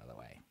sex out of the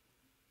way.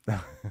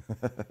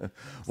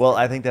 Well,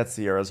 I think that's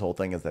Sierra's whole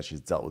thing is that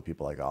she's dealt with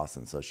people like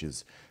Austin, so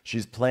she's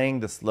playing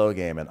the slow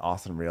game, and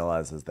Austin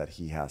realizes that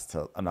he has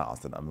to. Not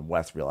Austin. I mean,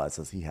 Wes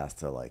realizes he has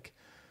to like.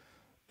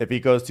 If he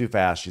goes too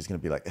fast, she's gonna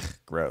be like, "Ugh,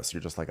 gross.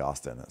 You're just like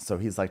Austin." So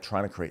he's like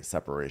trying to create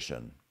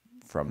separation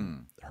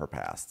from her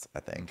past.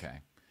 I think. Okay.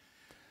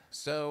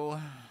 So,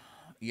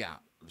 yeah.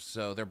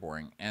 So they're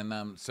boring. And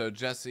so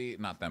Jesse,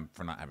 not them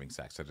for not having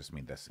sex. I just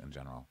mean this in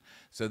general.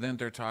 So then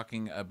they're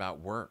talking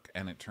about work,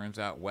 and it turns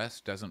out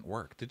West doesn't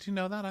work. Did you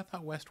know that? I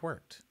thought West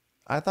worked.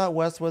 I thought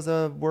Wes was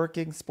a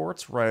working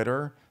sports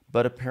writer,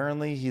 but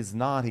apparently he's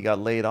not. He got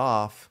laid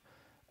off,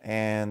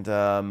 and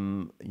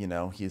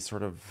he's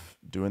sort of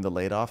doing the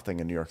laid off thing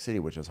in New York City,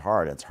 which is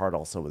hard. It's hard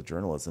also with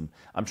journalism.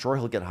 I'm sure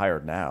he'll get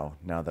hired now.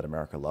 Now that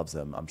America loves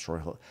him, I'm sure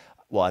he'll.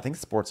 Well, I think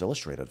Sports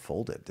Illustrated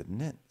folded,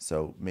 didn't it?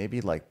 So maybe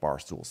like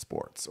Barstool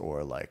Sports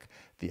or like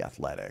The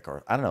Athletic,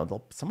 or I don't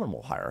know. Someone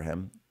will hire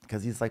him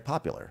because he's like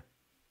popular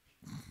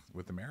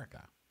With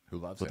America, who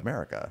loves with him.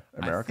 America.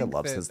 I America think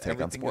loves that his take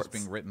on everything sports.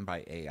 is being written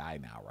by AI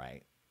now,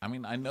 right? I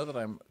mean, I know that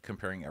I'm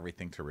comparing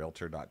everything to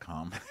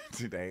realtor.com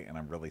today, and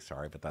I'm really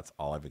sorry, but that's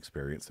all I've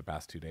experienced the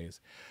past 2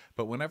 days.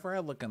 But whenever I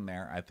look in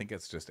there, I think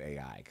it's just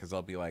AI because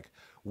I'll be like,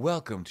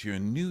 welcome to your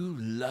new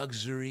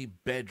luxury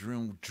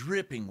bedroom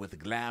dripping with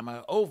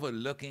glamour,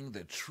 overlooking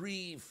the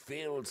tree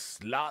filled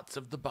slots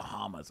of the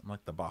Bahamas. I'm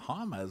like, the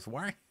Bahamas?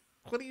 Why?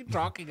 What are you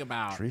talking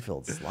about?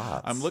 Tree-filled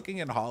slots. I'm looking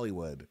in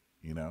Hollywood,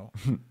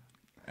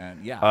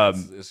 And yeah,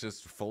 it's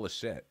just full of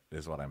shit,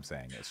 is what I'm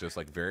saying. It's just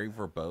like very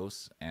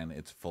verbose, and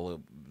it's full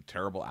of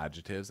terrible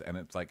adjectives, and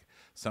it's like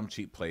some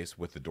cheap place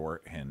with the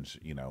door hinge,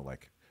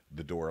 like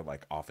the door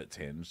like off its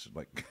hinge,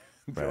 like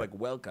they're Right. like,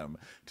 welcome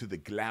to the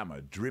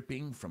glamour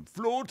dripping from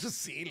floor to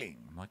ceiling.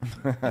 I'm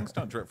like, things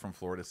don't drip from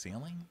floor to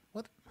ceiling.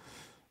 What?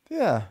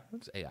 Yeah,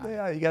 It's AI.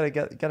 yeah. You gotta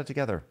get it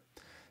together.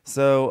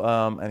 So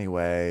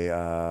anyway,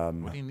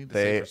 What do you need to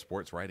say for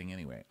sports writing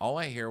anyway? All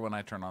I hear when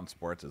I turn on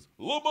sports is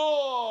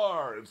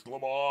Lamar. It's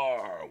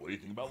Lamar. What do you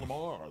think about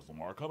Lamar? Is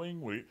Lamar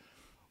coming?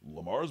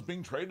 Lamar's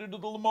being traded to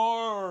the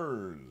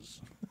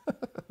Lamars.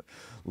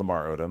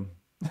 Lamar Odom.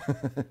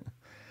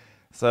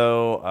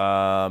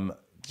 So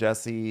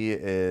Jesse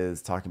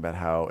is talking about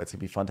how it's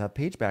gonna be fun to have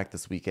Paige back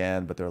this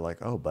weekend, but they're like,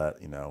 oh,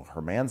 but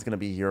her man's gonna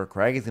be here,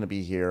 Craig is gonna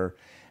be here,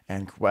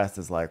 and West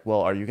is like,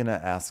 well, are you gonna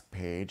ask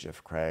Paige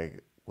if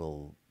Craig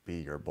will be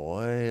your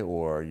boy,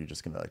 or are you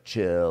just gonna like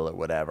chill or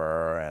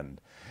whatever? And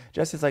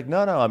Jesse's like,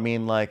 no, I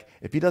mean, like,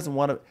 if he doesn't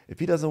want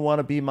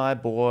to be my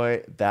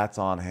boy, that's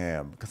on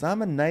him, because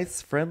I'm a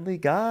nice, friendly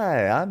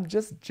guy. I'm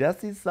just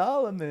Jesse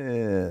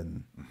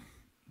Solomon.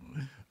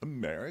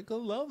 America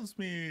loves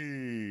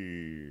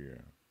me.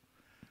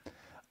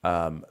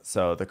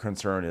 So the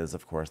concern is,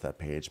 of course, that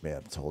Paige may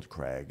have told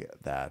Craig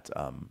that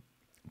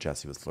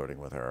Jesse was flirting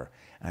with her,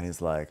 and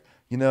he's like,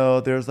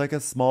 there's like a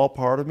small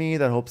part of me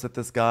that hopes that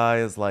this guy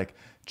is like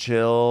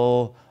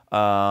chill,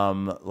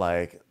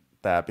 like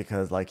that,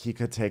 because like he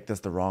could take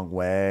this the wrong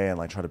way and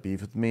like try to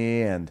beef with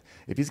me, and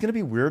if he's gonna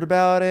be weird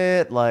about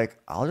it, like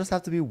I'll just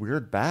have to be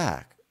weird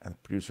back. And the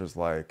producer's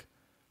like,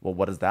 well,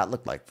 what does that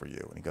look like for you?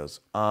 And he goes,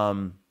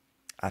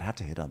 I'd have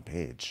to hit on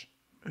Paige.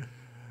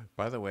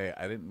 By the way,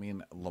 I didn't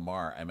mean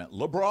Lamar. I meant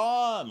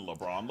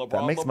LeBron.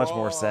 That makes much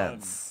more LeBron.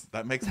 sense.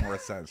 That makes more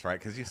sense, right?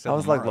 Because you said I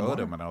was Lamar like, Lamar?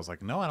 Odom, and I was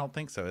like, no, I don't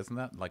think so. Isn't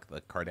that like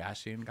the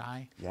Kardashian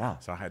guy? Yeah.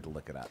 So I had to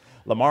look it up.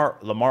 Lamar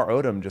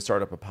Odom just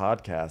started up a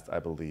podcast, I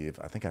believe.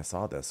 I think I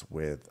saw this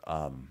with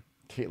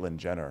Caitlyn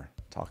Jenner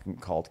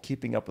called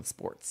 "Keeping Up with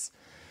Sports."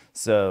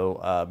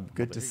 So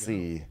good to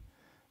see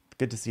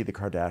the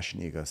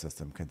Kardashian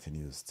ecosystem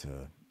continues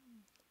to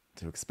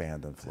to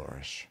expand and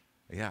flourish.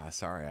 Yeah,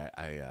 sorry.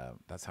 I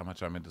that's how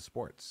much I'm into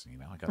sports. You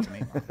know, I got the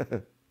name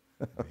wrong.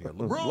 Here,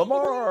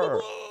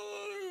 Lamar!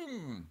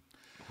 LeBron!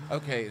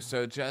 Okay,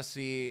 so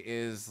Jesse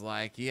is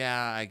like,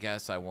 yeah, I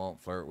guess I won't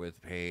flirt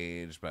with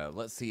Paige, but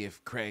let's see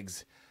if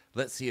Craig's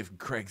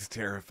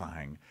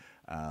terrifying.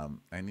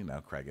 And you know,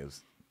 Craig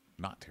is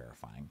not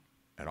terrifying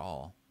at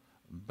all.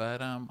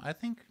 But I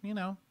think, you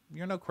know,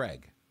 you're no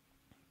Craig.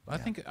 I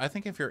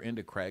think if you're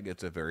into Craig,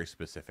 it's a very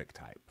specific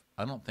type.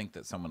 I don't think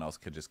that someone else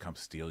could just come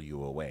steal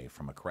you away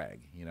from a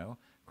Craig, you know?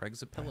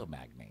 Craig's a pillow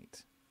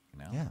magnate, you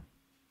know? Yeah.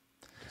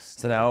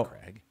 Just So now,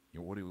 Craig,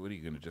 what are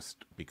you going to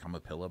just become a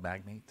pillow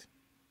magnate?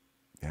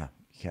 yeah,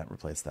 you can't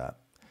replace that.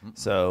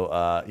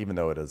 So even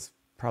though it is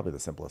probably the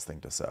simplest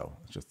thing to sew,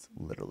 it's just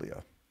literally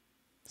a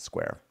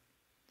square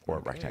or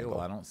a rectangle.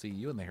 Well, I don't see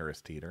you in the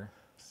Harris Teeter.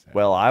 So.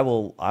 Well, I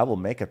will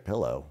make a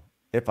pillow.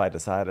 If I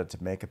decided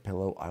to make a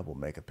pillow, I will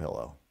make a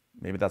pillow.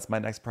 Maybe that's my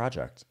next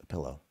project, a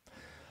pillow.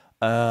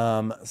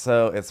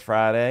 So it's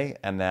Friday,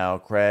 and now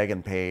Craig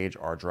and Paige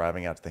are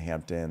driving out to the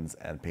Hamptons,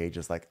 and Paige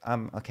is like,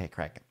 okay,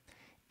 Craig,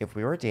 if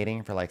we were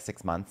dating for like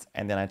 6 months,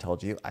 and then I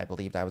told you I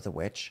believed I was a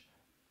witch,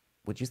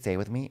 would you stay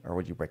with me or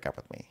would you break up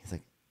with me? He's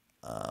like,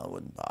 it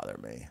wouldn't bother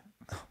me.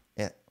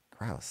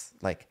 Gross.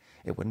 Like,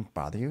 it wouldn't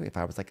bother you if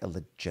I was like a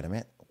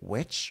legitimate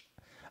witch?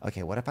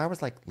 Okay, what if I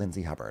was like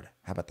Lindsay Hubbard?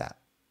 How about that?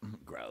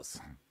 Gross.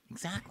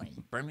 Exactly.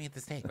 Burn me at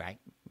the stake, right?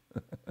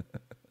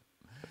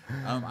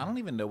 I don't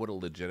even know what a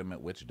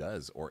legitimate witch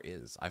does or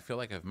is. I feel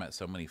like I've met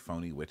so many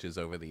phony witches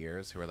over the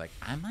years who are like,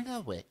 I'm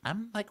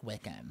like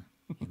Wiccan,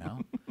 you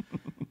know?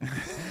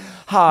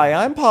 Hi,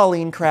 I'm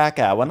Pauline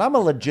Krakow, and I'm a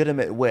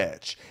legitimate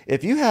witch.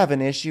 If you have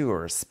an issue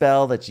or a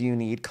spell that you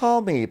need,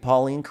 call me,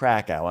 Pauline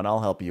Krakow, and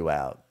I'll help you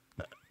out.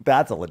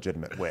 That's a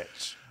legitimate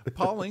witch.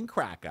 Pauline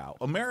Krakow.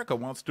 America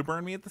wants to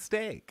burn me at the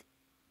stake.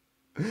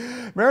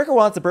 America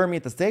wants to burn me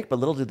at the stake, but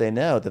little do they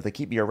know that if they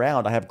keep me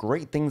around, I have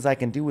great things I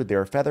can do with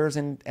their feathers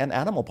and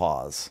animal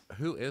paws.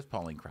 Who is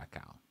Pauline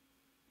Krakow?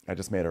 I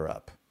just made her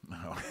up.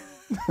 No.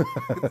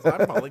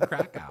 I'm Pauline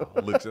Krakow,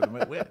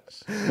 legitimate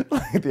witch.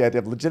 Like the idea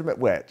of legitimate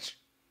witch.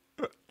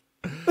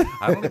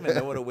 I don't even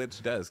know what a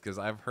witch does, because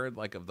I've heard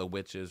like of the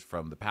witches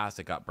from the past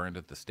that got burned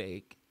at the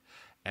stake.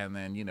 And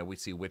then, you know, we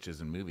see witches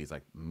in movies,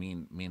 like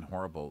mean,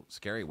 horrible,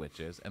 scary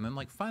witches. And then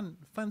like fun,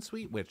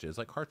 sweet witches,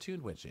 like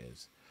cartoon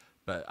witches.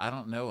 But I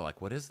don't know,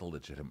 like, what is the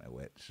legitimate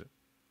witch?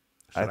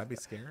 Should I be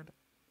scared?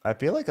 I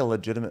feel like a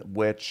legitimate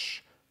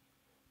witch.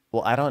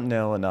 Well, I don't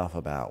know enough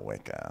about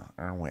Wicca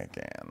or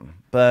Wiccan,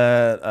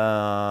 but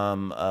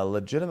a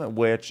legitimate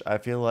witch, I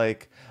think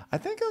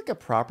like a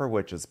proper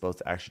witch is supposed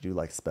to actually do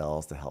like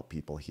spells to help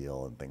people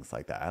heal and things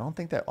like that. I don't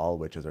think that all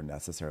witches are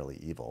necessarily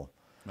evil.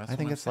 That's I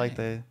think what it's I'm like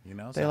saying. You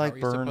know, they so like how are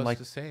you burn supposed like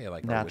to say,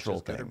 like, natural are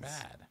witches good or things.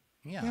 bad?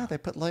 Yeah. Yeah, they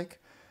put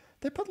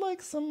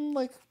like some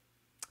like,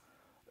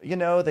 you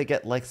know, they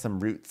get like some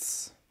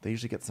roots. They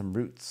usually get some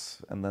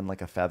roots and then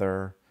like a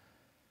feather,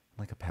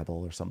 like a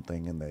pebble or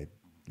something, and they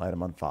light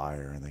them on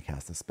fire and they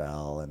cast a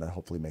spell, and that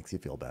hopefully makes you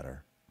feel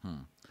better.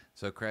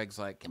 So Craig's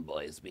like, can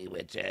boys be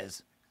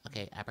witches?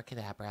 Okay,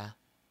 abracadabra.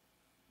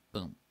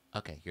 Boom.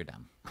 Okay, you're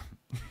done.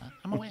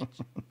 I'm a witch.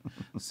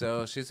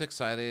 So she's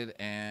excited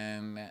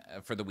and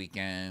for the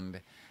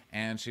weekend,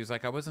 and she's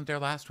like, I wasn't there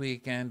last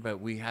weekend, but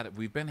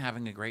we've been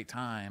having a great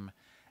time.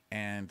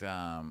 And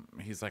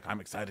he's like, I'm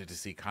excited to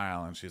see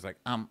Kyle, and she's like,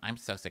 I'm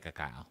so sick of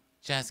Kyle.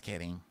 Just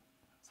kidding.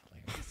 It's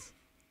hilarious.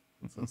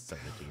 It's so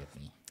silly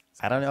of me.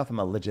 I don't know if I'm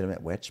a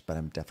legitimate witch, but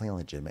I'm definitely a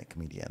legitimate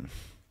comedian.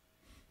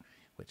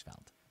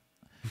 Witchfeld.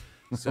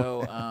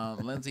 So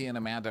Lindsay and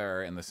Amanda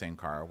are in the same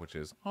car, which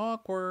is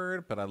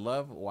awkward, but I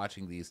love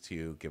watching these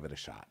two give it a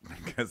shot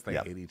because they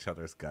hate each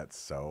other's guts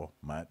so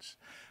much.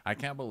 I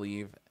can't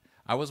believe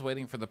I was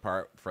waiting for the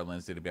part for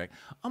Lindsay to be like,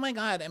 oh my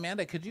God,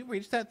 Amanda, could you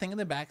reach that thing in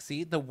the back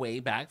seat the way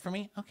back for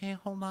me? Okay,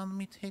 hold on, let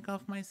me take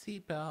off my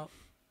seatbelt.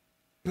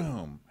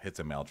 Boom,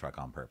 hits a mail truck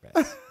on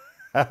purpose.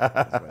 I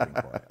was waiting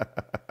for it.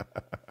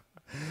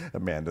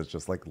 Amanda's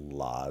just like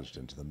lodged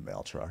into the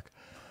mail truck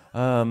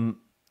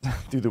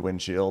through the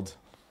windshield.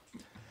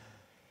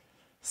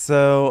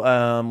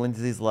 So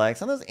Lindsay's like,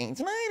 so those ain't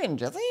tonight, and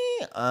Jesse.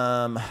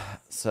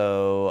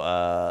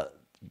 So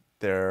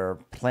they're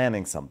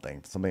planning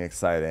something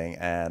exciting,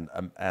 and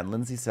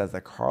Lindsay says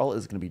that Carl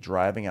is going to be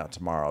driving out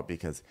tomorrow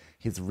because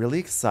he's really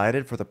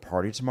excited for the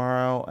party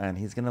tomorrow, and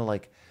he's gonna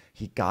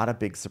he got a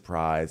big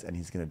surprise, and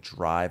he's gonna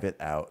drive it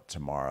out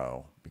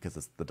tomorrow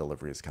because the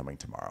delivery is coming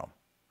tomorrow.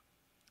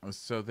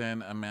 So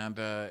then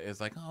Amanda is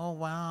like, oh,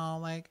 wow,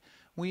 like,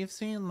 we've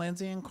seen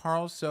Lindsay and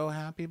Carl so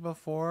happy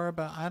before,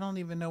 but I don't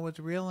even know what's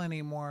real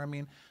anymore. I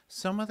mean,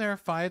 some of their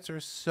fights are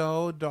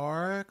so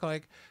dark.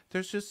 Like,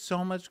 there's just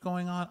so much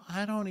going on.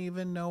 I don't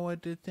even know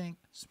what to think.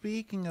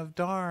 Speaking of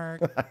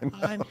dark,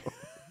 I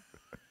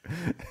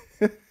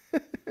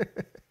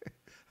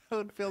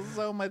would feel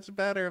so much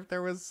better if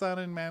there was sun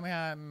in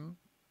Manhattan.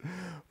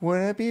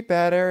 Wouldn't it be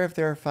better if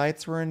their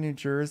fights were in New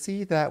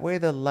Jersey? That way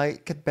the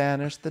light could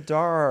banish the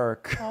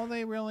dark. All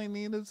they really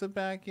need is a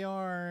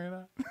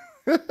backyard.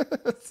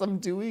 Some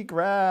dewy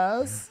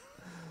grass.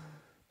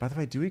 By the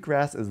way, dewy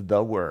grass is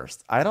the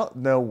worst. I don't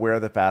know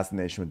where the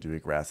fascination with dewy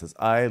grass is.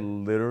 I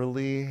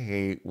literally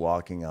hate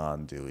walking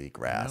on dewy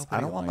grass. I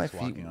Nobody don't want my likes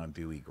feet. walking on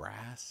dewy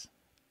grass.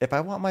 If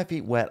I want my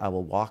feet wet, I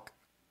will walk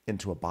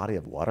into a body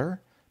of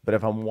water. But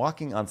if I'm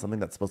walking on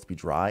something that's supposed to be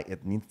dry,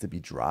 it needs to be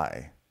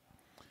dry.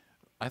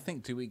 I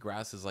think dewy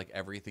grass is like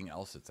everything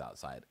else that's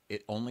outside.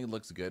 It only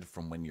looks good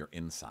from when you're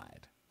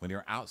inside. When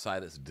you're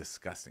outside, it's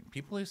disgusting.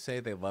 People who say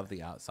they love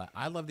the outside,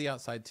 I love the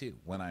outside too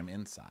when I'm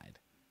inside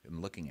and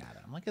looking at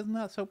it. I'm like, isn't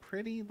that so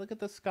pretty? Look at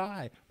the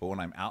sky. But when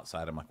I'm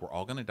outside, I'm like, we're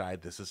all going to die.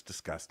 This is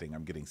disgusting.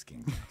 I'm getting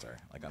skin cancer.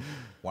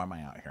 Why am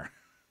I out here?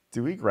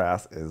 Dewy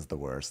grass is the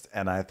worst.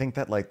 And I think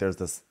that like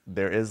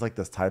there is like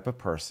this type of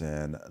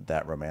person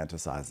that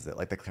romanticizes it.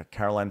 Like the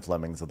Caroline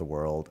Flemings of the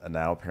world, and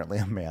now apparently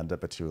Amanda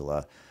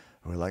Petula,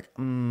 who are like,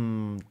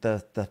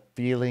 the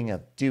feeling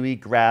of dewy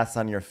grass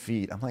on your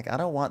feet. I'm like, I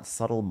don't want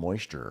subtle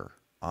moisture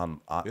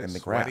in the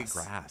grass. Sweaty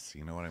grass.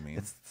 You know what I mean?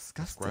 It's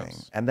disgusting.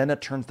 Gross. And then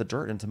it turns the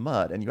dirt into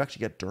mud, and you actually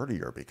get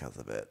dirtier because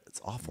of it.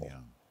 It's awful.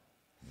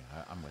 Yeah,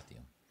 I'm with you.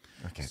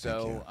 Okay,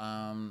 So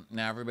thank you.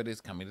 now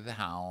everybody's coming to the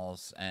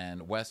house,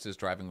 and West is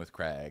driving with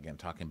Craig and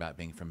talking about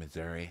being from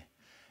Missouri.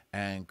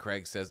 And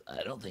Craig says,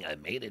 I don't think I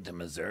made it to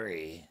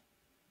Missouri.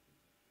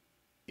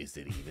 Is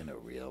it even a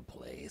real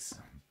place?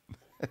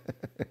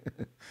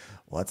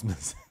 What's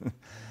missing?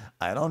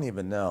 I don't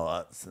even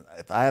know.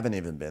 If I haven't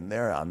even been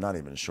there, I'm not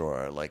even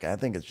sure. Like, I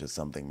think it's just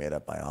something made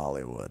up by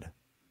Hollywood.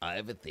 I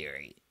have a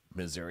theory.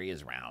 Missouri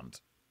is round.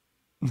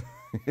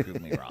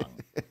 Prove me wrong.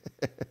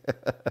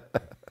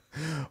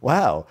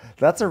 Wow,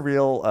 that's a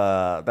real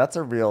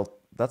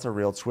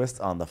twist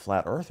on the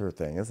flat earther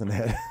thing, isn't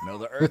it? No,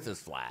 the earth is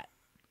flat,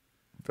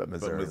 but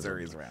but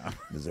Missouri's round.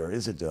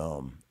 Missouri's a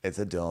dome. It's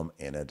a dome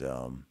in a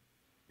dome.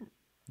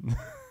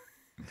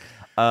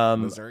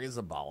 Missouri is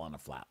a ball on a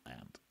flat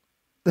land.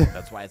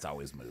 That's why it's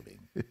always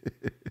moving.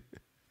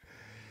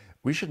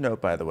 We should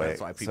note, by the way,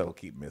 That's why people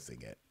keep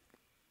missing it.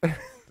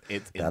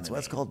 That's why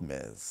it's called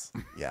Ms.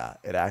 Yeah,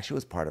 it actually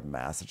was part of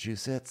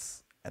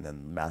Massachusetts, and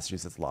then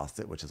Massachusetts lost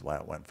it, which is why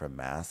it went from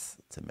Mass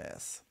to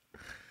Miss.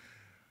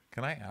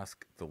 Can I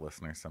ask the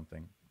listener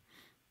something?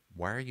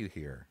 Why are you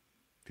here?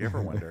 Do you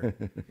ever wonder?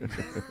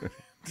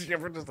 Do you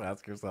ever just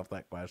ask yourself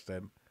that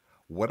question?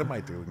 What am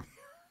I doing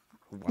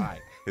here? Why?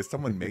 Is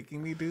someone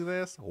making me do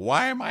this?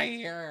 Why am I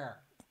here?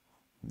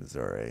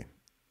 Missouri.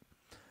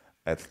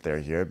 They're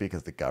here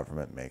because the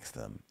government makes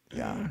them.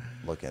 Yeah,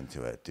 look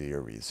into it. Do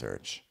your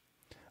research.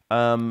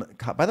 By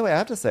the way, I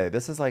have to say,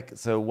 this is like,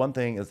 so one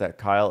thing is that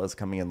Kyle is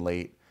coming in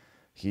late.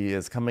 He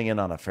is coming in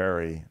on a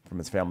ferry from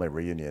his family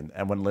reunion.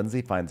 And when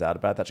Lindsay finds out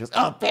about that, she goes,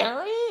 "Oh,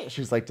 ferry?"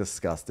 She's like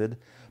disgusted.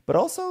 But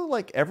also,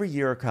 like, every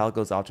year Kyle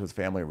goes out to his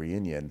family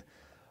reunion.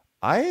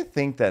 I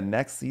think that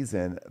next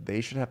season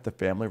they should have the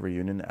family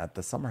reunion at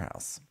the summer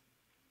house.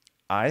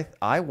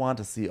 I want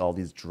to see all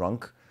these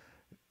drunk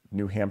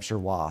New Hampshire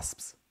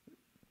wasps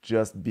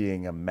just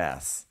being a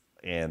mess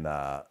in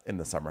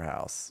the summer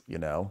house, you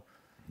know?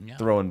 Yeah.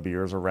 Throwing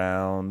beers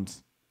around,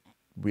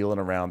 wheeling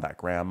around that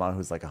grandma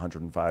who's like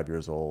 105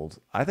 years old.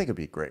 I think it'd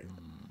be great.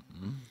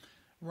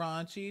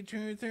 Raunchy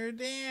truth or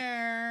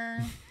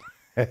dare.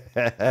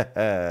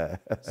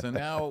 So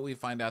now we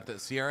find out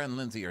that Sierra and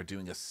Lindsay are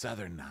doing a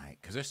Southern night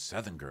because they're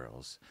Southern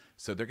girls.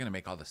 So they're going to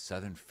make all the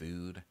Southern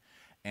food.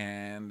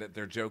 And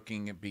they're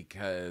joking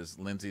because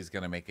Lindsay's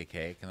going to make a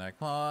cake. And they're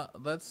like, well,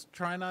 let's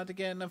try not to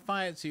get in a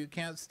fight so you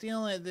can't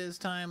steal it this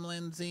time,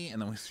 Lindsay.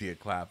 And then we see a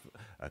clap.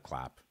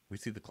 We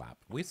see the clap.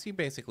 We see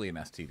basically an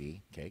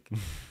STD cake.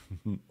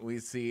 We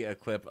see a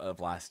clip of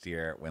last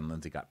year when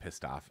Lindsay got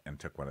pissed off and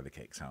took one of the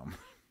cakes home.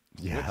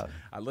 Yeah.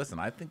 Listen,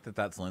 I think that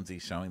that's Lindsay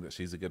showing that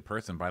she's a good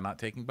person by not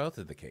taking both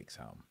of the cakes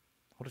home.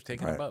 I would have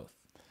taken them both.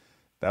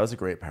 That was a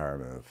great power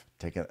move.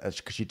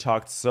 Because she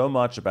talked so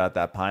much about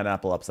that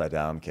pineapple upside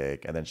down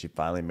cake, and then she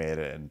finally made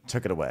it and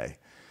took it away.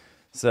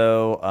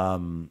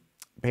 So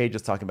Paige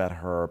is talking about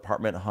her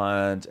apartment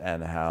hunt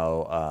and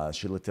how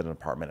she looked at an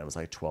apartment. It was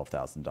like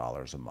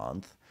 $12,000 a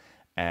month.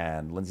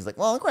 And Lindsay's like,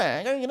 well,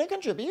 Craig, are you going to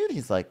contribute?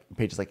 He's like,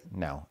 Paige is like,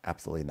 no,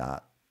 absolutely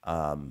not.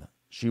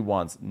 She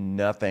wants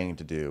nothing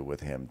to do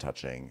with him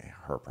touching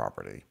her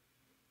property.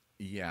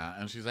 Yeah,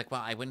 and she's like,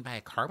 well, I wouldn't buy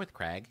a car with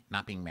Craig,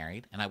 not being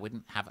married, and I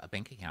wouldn't have a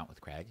bank account with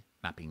Craig,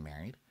 not being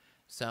married.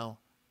 So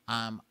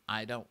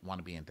I don't want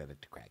to be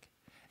indebted to Craig.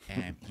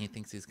 And he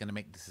thinks he's going to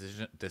make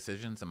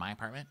decisions in my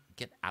apartment?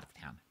 Get out of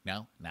town.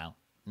 No.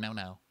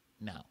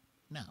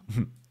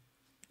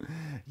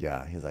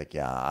 Yeah, he's like,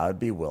 yeah, I'd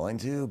be willing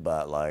to,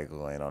 but like,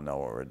 we don't know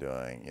what we're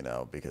doing, you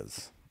know,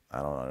 because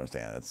I don't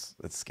understand.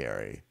 It's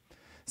scary.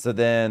 So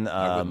then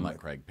I wouldn't let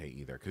Craig pay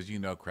either, because you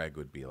know Craig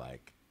would be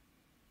like,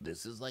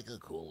 this is like a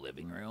cool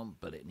living room,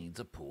 but it needs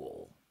a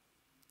pool.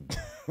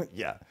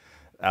 Yeah,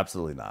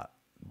 absolutely not.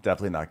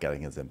 Definitely not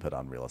getting his input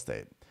on real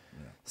estate.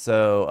 Yeah.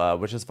 So,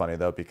 which is funny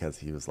though, because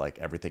he was like,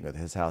 everything with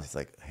his house, he's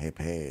like, hey,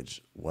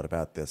 Paige, what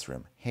about this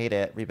room? Hate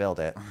it,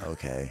 rebuild it.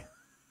 Okay.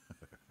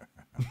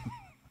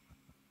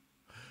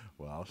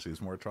 Well,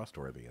 she's more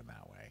trustworthy in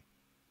that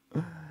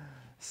way.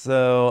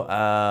 So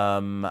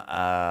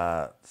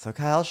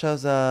Kyle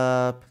shows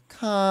up.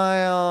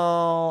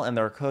 Kyle, and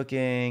they're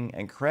cooking.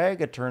 And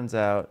Craig, it turns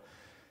out,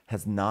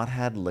 has not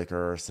had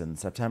liquor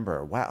since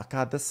September. Wow,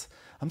 God, this.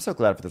 I'm so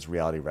glad for this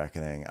reality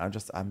reckoning.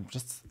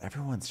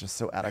 Everyone's just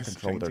so out of He's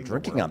control with their changing the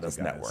drinking on world, this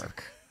you guys.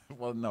 network.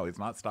 Well, no, he's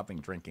not stopping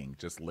drinking,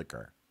 just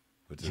liquor,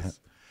 which is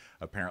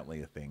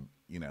apparently a thing.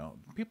 You know,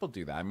 people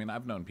do that. I mean,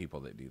 I've known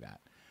people that do that.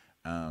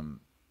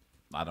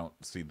 I don't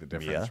see the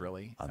difference Yeah,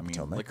 really. on I mean,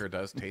 Potomac. liquor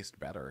does taste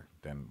better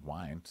than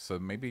wine, so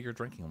maybe you're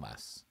drinking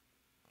less,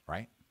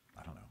 right?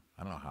 I don't know.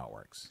 I don't know how it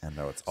works. And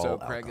no, it's So all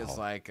Craig is alcohol.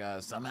 like,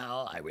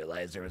 somehow I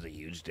realized there was a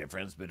huge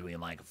difference between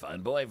like a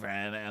fun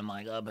boyfriend and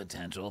like a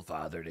potential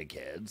father to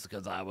kids.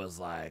 Because I was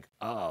like,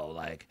 oh,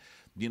 like,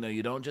 you know,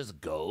 you don't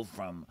just go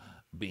from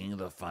being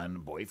the fun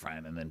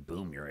boyfriend and then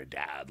boom, you're a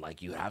dad.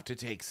 Like you have to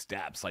take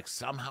steps. Like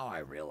somehow I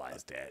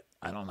realized it.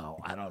 I don't know.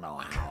 I don't know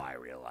how I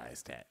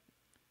realized it.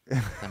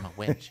 I'm a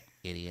witch,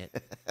 idiot.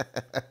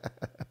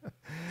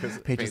 Because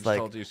Paige Paige is like-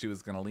 told you she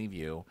was going to leave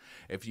you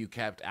if you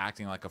kept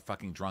acting like a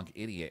fucking drunk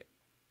idiot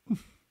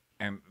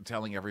and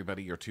telling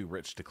everybody you're too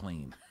rich to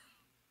clean.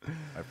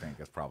 I think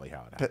that's probably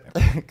how it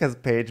happened. Because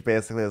Paige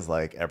basically is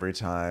like, every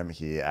time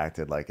he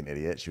acted like an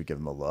idiot, she would give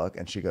him a look,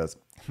 and she goes,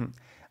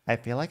 I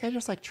feel like I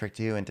just like tricked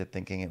you into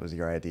thinking it was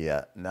your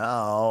idea.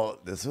 No,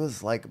 this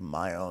was like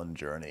my own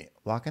journey.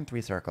 Walk in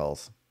 3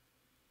 circles.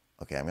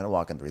 Okay, I'm gonna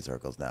walk in 3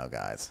 circles now,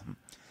 guys.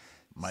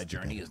 My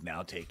journey is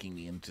now taking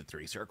me into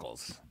 3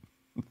 circles.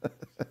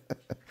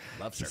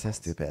 Love He's circles. so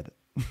stupid.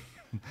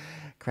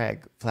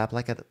 Craig, flap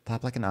like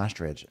an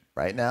ostrich.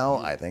 Right now,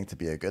 I think to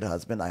be a good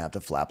husband, I have to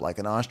flap like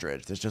an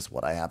ostrich. That's just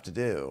what I have to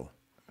do.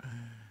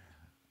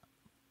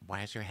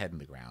 Why is your head in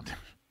the ground?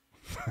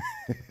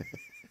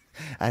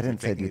 I didn't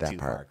say Taking do it that too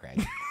part. far,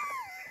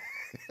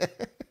 Craig.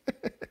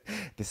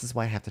 This is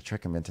why I have to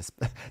trick him into.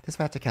 This is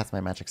why I have to cast my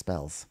magic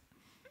spells.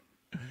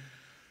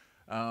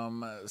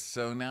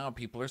 So now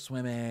people are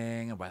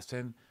swimming.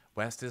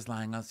 West is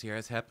lying on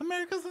Sierra's hip.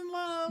 America's in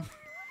love.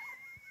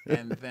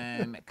 And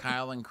then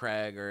Kyle and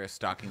Craig are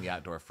stocking the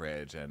outdoor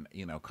fridge. And,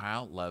 you know,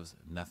 Kyle loves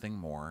nothing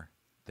more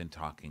than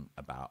talking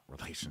about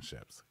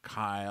relationships.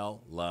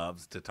 Kyle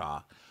loves to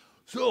talk.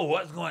 So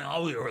what's going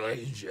on with your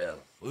relationship?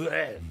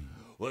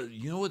 Well,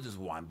 you know what this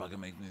wine bucket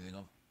makes me think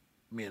of?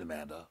 Me and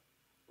Amanda.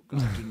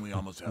 God, didn't we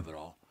almost have it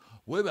all?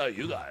 What about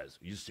you guys?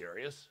 You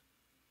serious?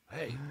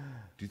 Hey,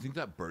 do you think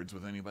that bird's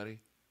with anybody?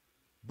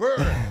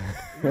 Bird!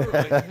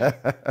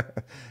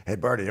 Hey,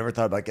 Birdie, you ever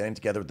thought about getting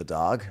together with the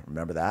dog?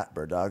 Remember that?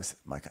 Bird dogs?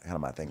 Kind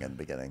of my thing in the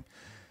beginning.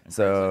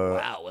 So,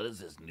 Wow, what is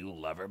this new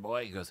lover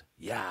boy? He goes,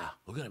 yeah,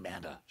 look at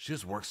Amanda. She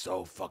just works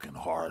so fucking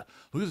hard.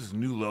 Look at this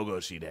new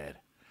logo she did.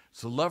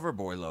 It's a lover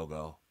boy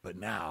logo, but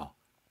now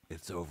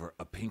it's over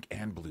a pink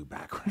and blue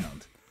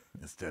background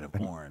instead of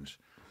orange.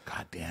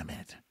 God damn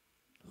it.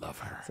 Love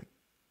her. I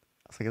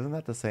was like, isn't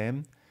that the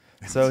same?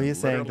 So he's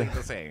saying Literally that,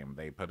 the same.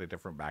 They put a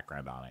different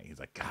background on it. He's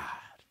like, God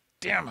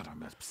damn it,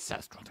 I'm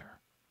obsessed with her.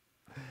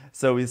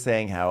 so he's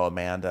saying how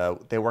Amanda,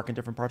 they work in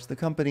different parts of the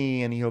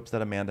company, and he hopes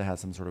that Amanda has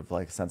some sort of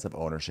like sense of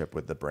ownership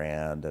with the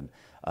brand, and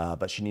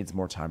but she needs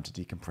more time to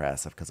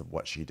decompress because of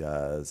what she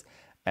does.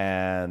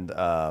 And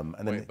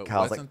then Wait, but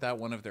Kyle's wasn't like, that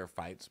one of their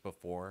fights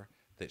before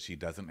that she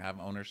doesn't have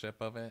ownership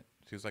of it?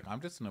 She was like,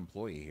 I'm just an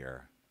employee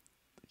here.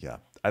 yeah,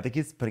 I think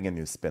he's putting a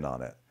new spin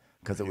on it.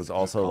 Because it was just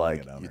also calling like,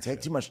 it you ownership.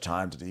 take too much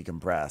time to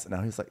decompress. And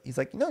now he's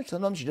like, no,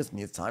 sometimes she just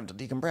needs time to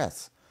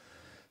decompress.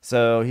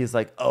 So he's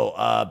like,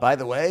 oh, by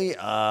the way,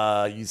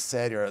 you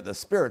said the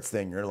spirits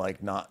thing, you're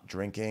like not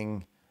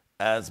drinking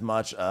as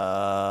much.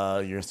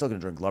 You're still gonna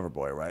drink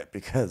Loverboy, right?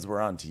 Because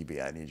we're on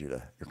TV. I need you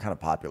to. You're kind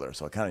of popular,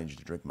 so I kind of need you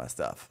to drink my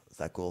stuff. Is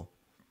that cool?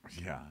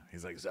 Yeah.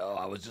 He's like, so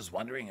I was just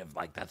wondering if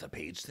like that's a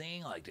Paige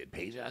thing. Like, did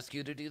Paige ask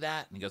you to do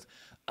that? And he goes,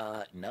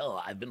 no,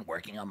 I've been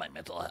working on my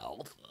mental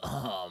health.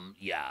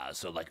 Yeah.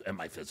 So like, and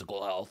my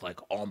physical health, like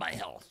all my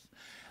health,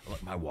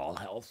 like my wall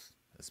health,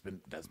 that's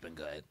been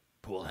good.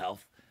 Pool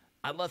health.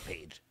 I love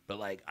Paige, but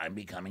like I'm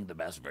becoming the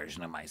best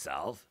version of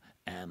myself.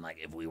 And like,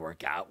 if we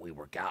work out, we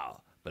work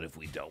out. But if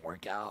we don't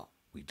work out,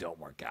 we don't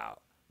work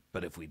out.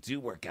 But if we do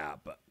work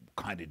out, but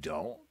kind of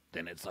don't,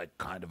 then it's like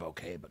kind of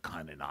okay, but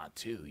kind of not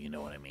too. You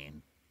know what I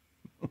mean?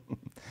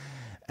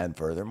 And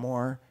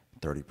furthermore,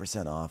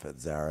 30% off at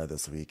Zara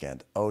this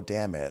weekend. Oh,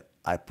 damn it.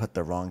 I put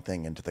the wrong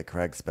thing into the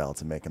Craig spell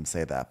to make him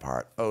say that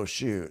part. Oh,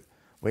 shoot.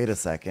 Wait a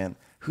second.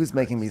 Who's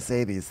making me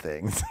say these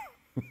things?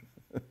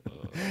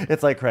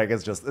 It's like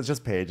it's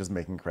just Paige is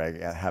making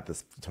Craig have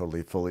this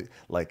totally fully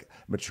like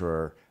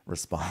mature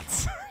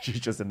response. She's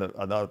just in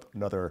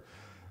another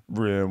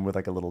room with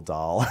like a little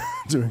doll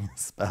doing a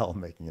spell,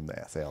 making him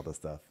say all this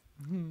stuff.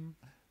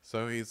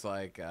 So he's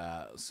like,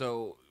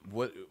 so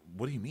what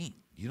do you mean?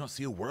 You don't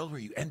see a world where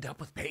you end up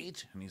with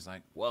Paige? And he's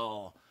like,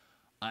 well,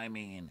 I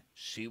mean,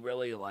 she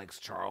really likes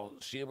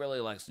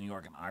New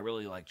York, and I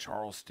really like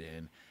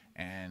Charleston.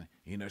 And,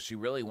 you know, she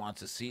really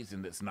wants a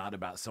season that's not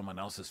about someone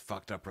else's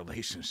fucked up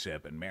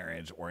relationship and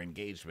marriage or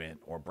engagement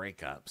or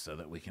breakup, so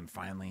that we can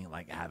finally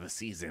like have a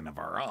season of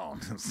our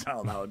own.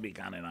 So that would be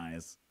kind of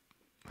nice.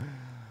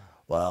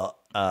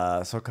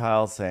 Well, so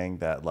Kyle's saying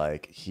that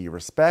like he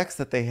respects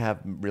that they have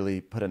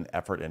really put an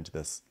effort into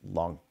this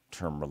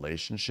long-term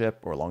relationship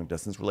or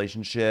long-distance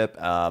relationship,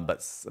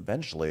 but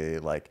eventually,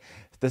 like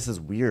this is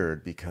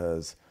weird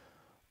because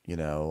you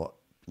know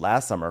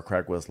last summer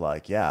Craig was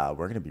like, "Yeah,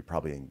 we're gonna be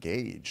probably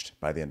engaged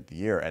by the end of the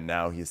year," and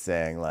now he's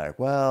saying like,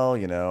 "Well,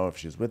 if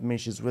she's with me,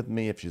 she's with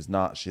me. If she's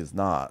not, she's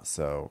not."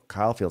 So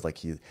Kyle feels like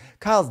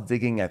Kyle's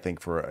digging, I think,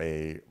 for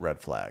a red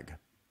flag.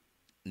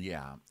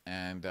 Yeah,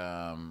 and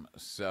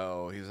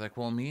so he's like,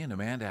 "Well, me and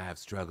Amanda have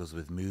struggles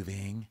with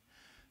moving."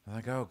 I'm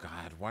like, "Oh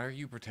God, why are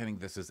you pretending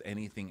this is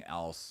anything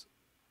else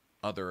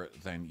other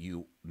than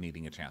you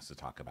needing a chance to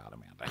talk about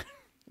Amanda?"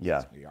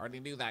 Yeah, We already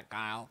knew that,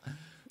 Kyle.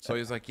 So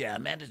he's like, "Yeah,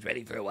 Amanda's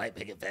ready for a white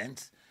picket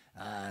fence,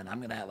 and I'm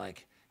gonna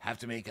like have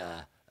to make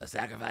a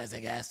sacrifice,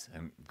 I guess."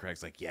 And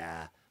Craig's like,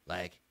 "Yeah,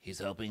 like he's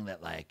hoping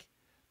that like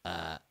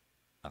I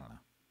don't know."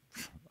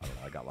 I don't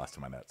know. I got lost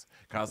in my notes.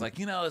 Kyle's like,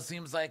 it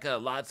seems like a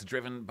lot's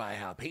driven by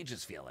how Paige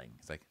is feeling.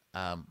 He's like,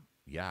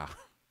 yeah.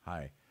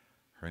 Hi.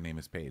 Her name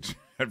is Paige.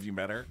 Have you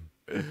met her?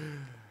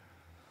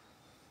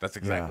 That's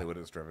exactly yeah, what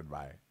it's driven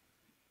by.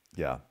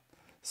 yeah.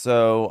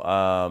 So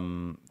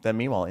then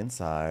meanwhile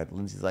inside,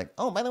 Lindsay's like,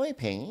 "Oh, by the way,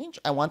 Paige,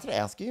 I wanted to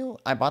ask you,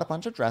 I bought a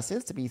bunch of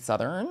dresses to be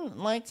Southern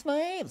like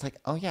tonight." It's like,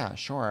 "Oh yeah,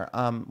 sure.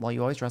 Well, you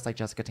always dress like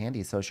Jessica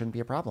Tandy, so it shouldn't be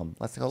a problem.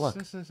 Let's go look."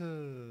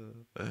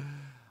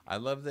 I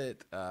love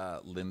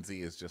that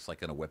Lindsay is just like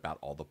gonna whip out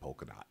all the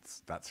polka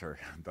dots. That's her.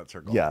 That's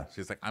her goal. Yeah.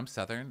 She's like, I'm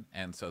Southern,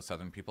 and so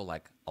Southern people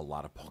like a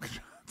lot of polka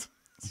dots.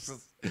 It's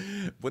just,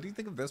 what do you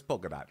think of this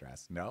polka dot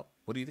dress? No.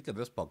 What do you think of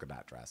this polka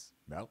dot dress?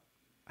 No.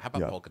 How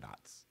about Yeah. polka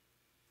dots?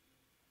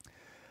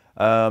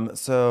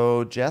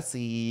 So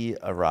Jesse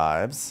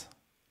arrives,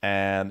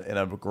 and in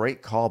a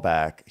great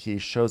callback, he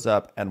shows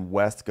up, and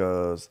West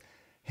goes,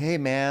 "Hey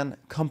man,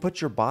 come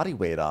put your body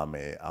weight on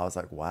me." I was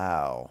like,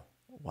 "Wow,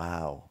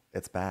 wow,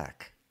 it's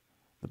back,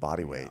 the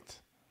body weight."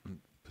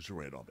 Put your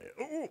weight on me.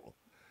 Ooh.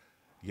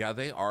 Yeah,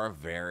 they are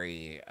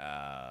very.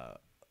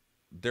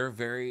 They're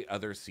very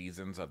other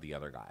seasons of the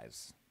other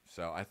guys.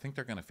 So I think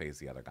they're gonna phase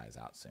the other guys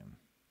out soon.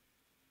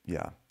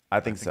 Yeah, I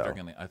think so. They're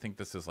gonna. I think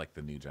this is like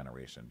the new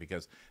generation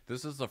because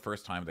this is the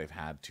first time they've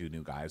had two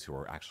new guys who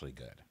are actually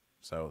good.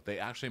 So they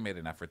actually made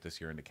an effort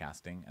this year into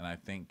casting, and I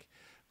think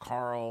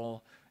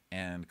Carl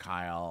and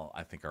Kyle,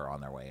 I think, are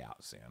on their way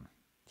out soon.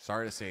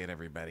 Sorry to say it,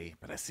 everybody,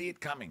 but I see it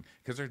coming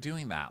because they're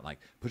doing that. Like,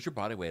 put your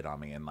body weight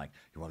on me, and like,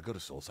 you want to go to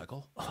Soul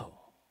Cycle? Oh,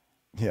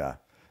 Yeah,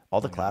 all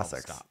the all the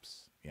classics. stops.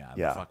 Yeah,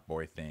 Yeah. the fuck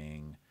boy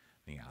thing.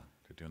 Yeah,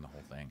 they're doing the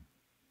whole thing.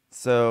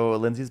 So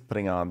Lindsay's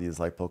putting on these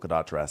like polka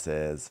dot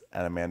dresses,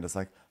 and Amanda's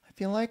like, "I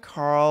feel like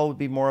Carl would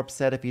be more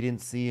upset if he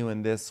didn't see you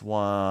in this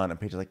one." And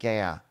Paige is like,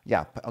 "Yeah,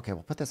 yeah, yeah. Okay,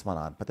 well, put this one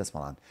on. Put this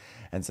one on."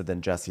 And so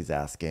then Jesse's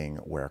asking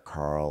where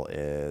Carl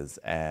is,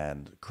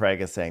 and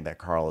Craig is saying that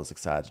Carl is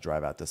excited to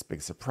drive out this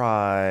big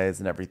surprise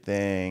and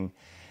everything.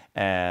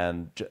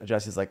 And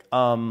Jesse's like,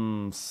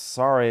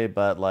 sorry,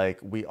 but like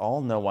we all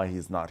know why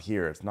he's not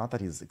here. It's not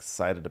that he's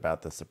excited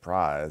about the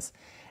surprise."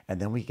 And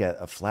then we get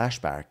a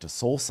flashback to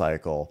Soul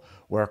Cycle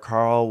where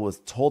Carl was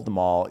told them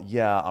all,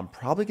 "Yeah, I'm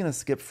probably going to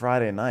skip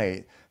Friday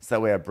night so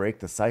that way I break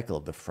the cycle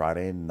of the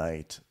Friday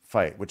night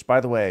fight." Which, by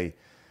the way,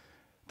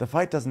 the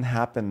fight doesn't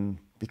happen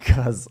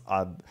because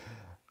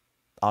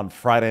on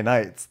Friday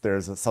nights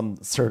there's some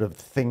sort of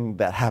thing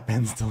that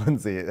happens to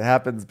Lindsay. It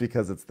happens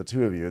because it's the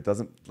two of you. It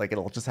doesn't like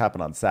it'll just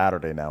happen on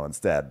Saturday now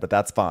instead. But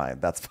that's fine.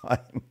 That's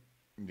fine.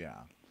 Yeah.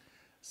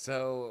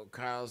 So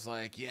Kyle's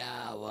like,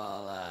 yeah,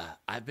 well,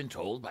 I've been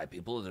told by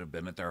people that have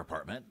been at their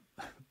apartment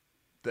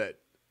that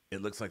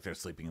it looks like they're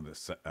sleeping in the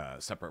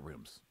separate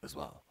rooms as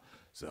well.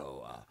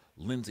 So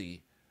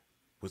Lindsay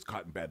was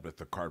caught in bed with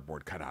the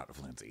cardboard cutout of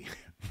Lindsay,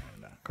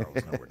 and Carl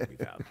was nowhere to be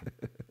found.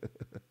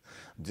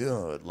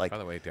 Dude, like By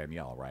the way,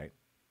 Danielle, right?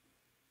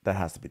 that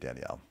has to be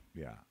Danielle.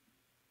 Yeah.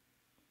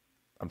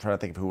 I'm trying to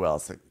think of who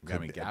else it I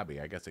could mean, be.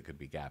 Gabby. I guess it could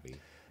be Gabby.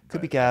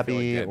 Could be But I feel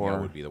like Gabby Danielle or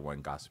would be the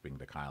one gossiping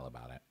to Kyle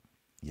about it.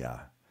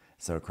 yeah.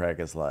 So Craig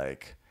is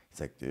like,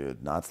 he's like,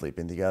 "Dude, not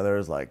sleeping together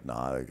is like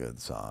not a good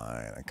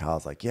sign." And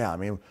Kyle's like, "Yeah, I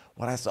mean,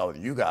 what I saw with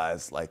you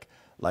guys, have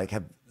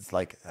it's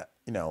like,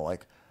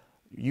 like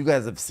you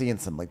guys have seen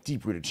some like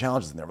deep rooted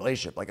challenges in their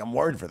relationship. Like, I'm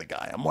worried for the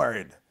guy. I'm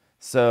worried."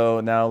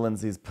 So now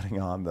Lindsay's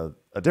putting on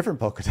a different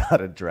polka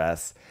dotted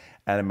dress,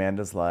 and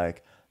Amanda's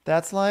like,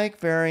 "That's like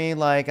very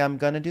like I'm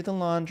gonna do the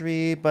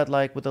laundry, but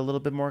like with a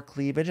little bit more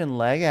cleavage and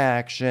leg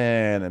action."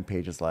 And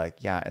Paige is like,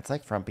 "Yeah, it's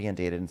like frumpy and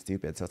dated and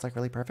stupid, so it's like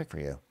really perfect for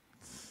you."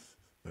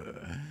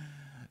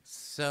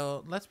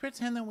 So let's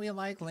pretend that we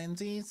like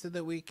Lindsay so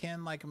that we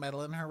can like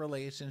meddle in her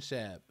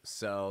relationship.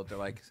 So they're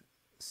like,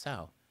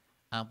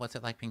 what's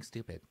it like being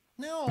stupid?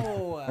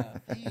 No.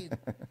 Hey,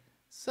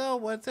 so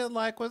what's it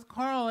like with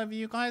Carl? Have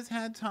you guys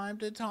had time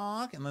to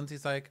talk? And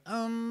Lindsay's like,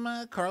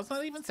 Carl's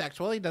not even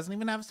sexual. He doesn't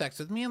even have sex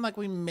with me. And like,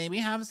 we maybe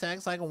have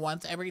sex like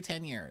once every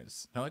 10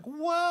 years. They're like,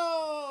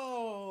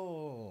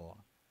 whoa.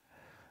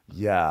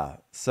 Yeah.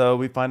 So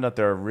we find out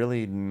they're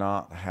really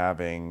not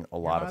having a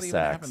You're lot of not even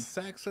having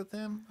sex. sex with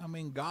him? I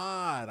mean,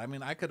 God. I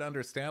mean, I could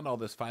understand all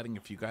this fighting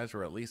if you guys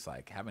were at least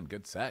like having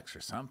good sex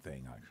or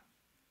something. Like,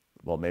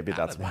 Well, maybe out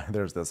that's of why there.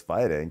 there's this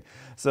fighting.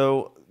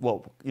 So,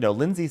 well,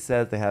 Lindsay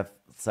says they have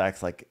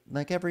sex like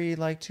every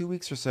like 2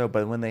 weeks or so,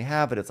 but when they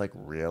have it, it's like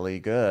really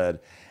good.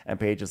 And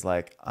Paige is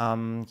like,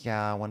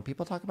 yeah, when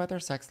people talk about their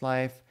sex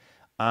life,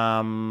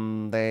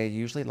 they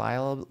usually lie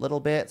a little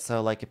bit.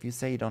 So, like, if you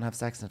say you don't have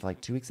sex for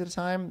like 2 weeks at a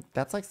time,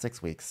 that's like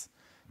 6 weeks.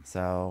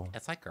 So,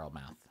 It's like girl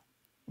mouth.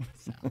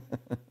 So,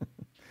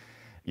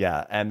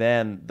 yeah, and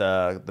then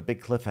the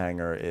big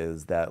cliffhanger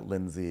is that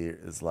Lindsay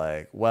is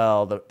like,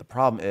 well, the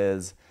problem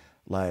is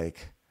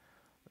like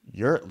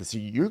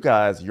you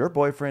guys, your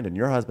boyfriend and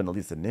your husband at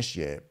least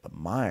initiate, but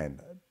mine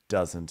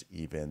doesn't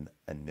even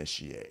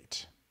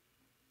initiate.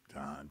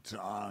 Dun,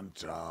 dun,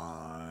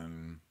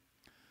 dun.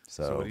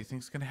 so what do So you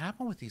think's going to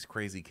happen with these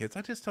crazy kids?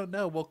 I just don't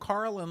know. Will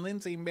Carl and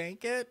Lindsay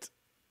make it?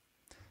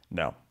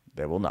 no,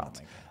 they will not.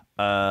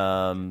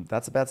 make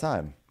That's a bad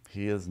sign.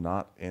 He is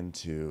not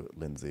into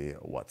Lindsay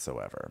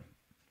whatsoever.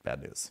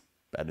 Bad news.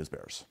 Bad news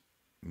bears.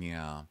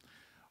 Yeah.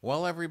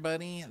 Well,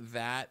 everybody,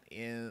 that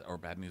is, or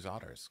bad news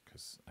otters,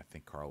 because I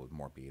think Carl would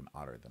more be an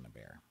otter than a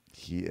bear.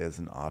 He is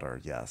an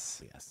otter,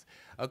 yes. Yes.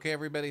 Okay,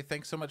 everybody,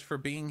 thanks so much for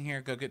being here.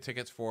 Go get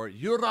tickets for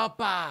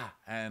Europa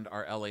and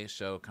our LA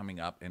show coming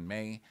up in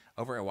May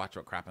over at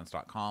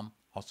watchwhatcrappens.com.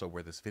 Also,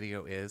 where this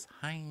video is.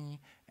 Hi.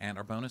 And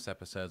our bonus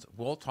episodes.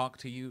 We'll talk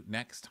to you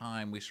next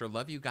time. We sure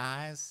love you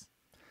guys.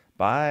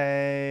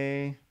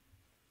 Bye.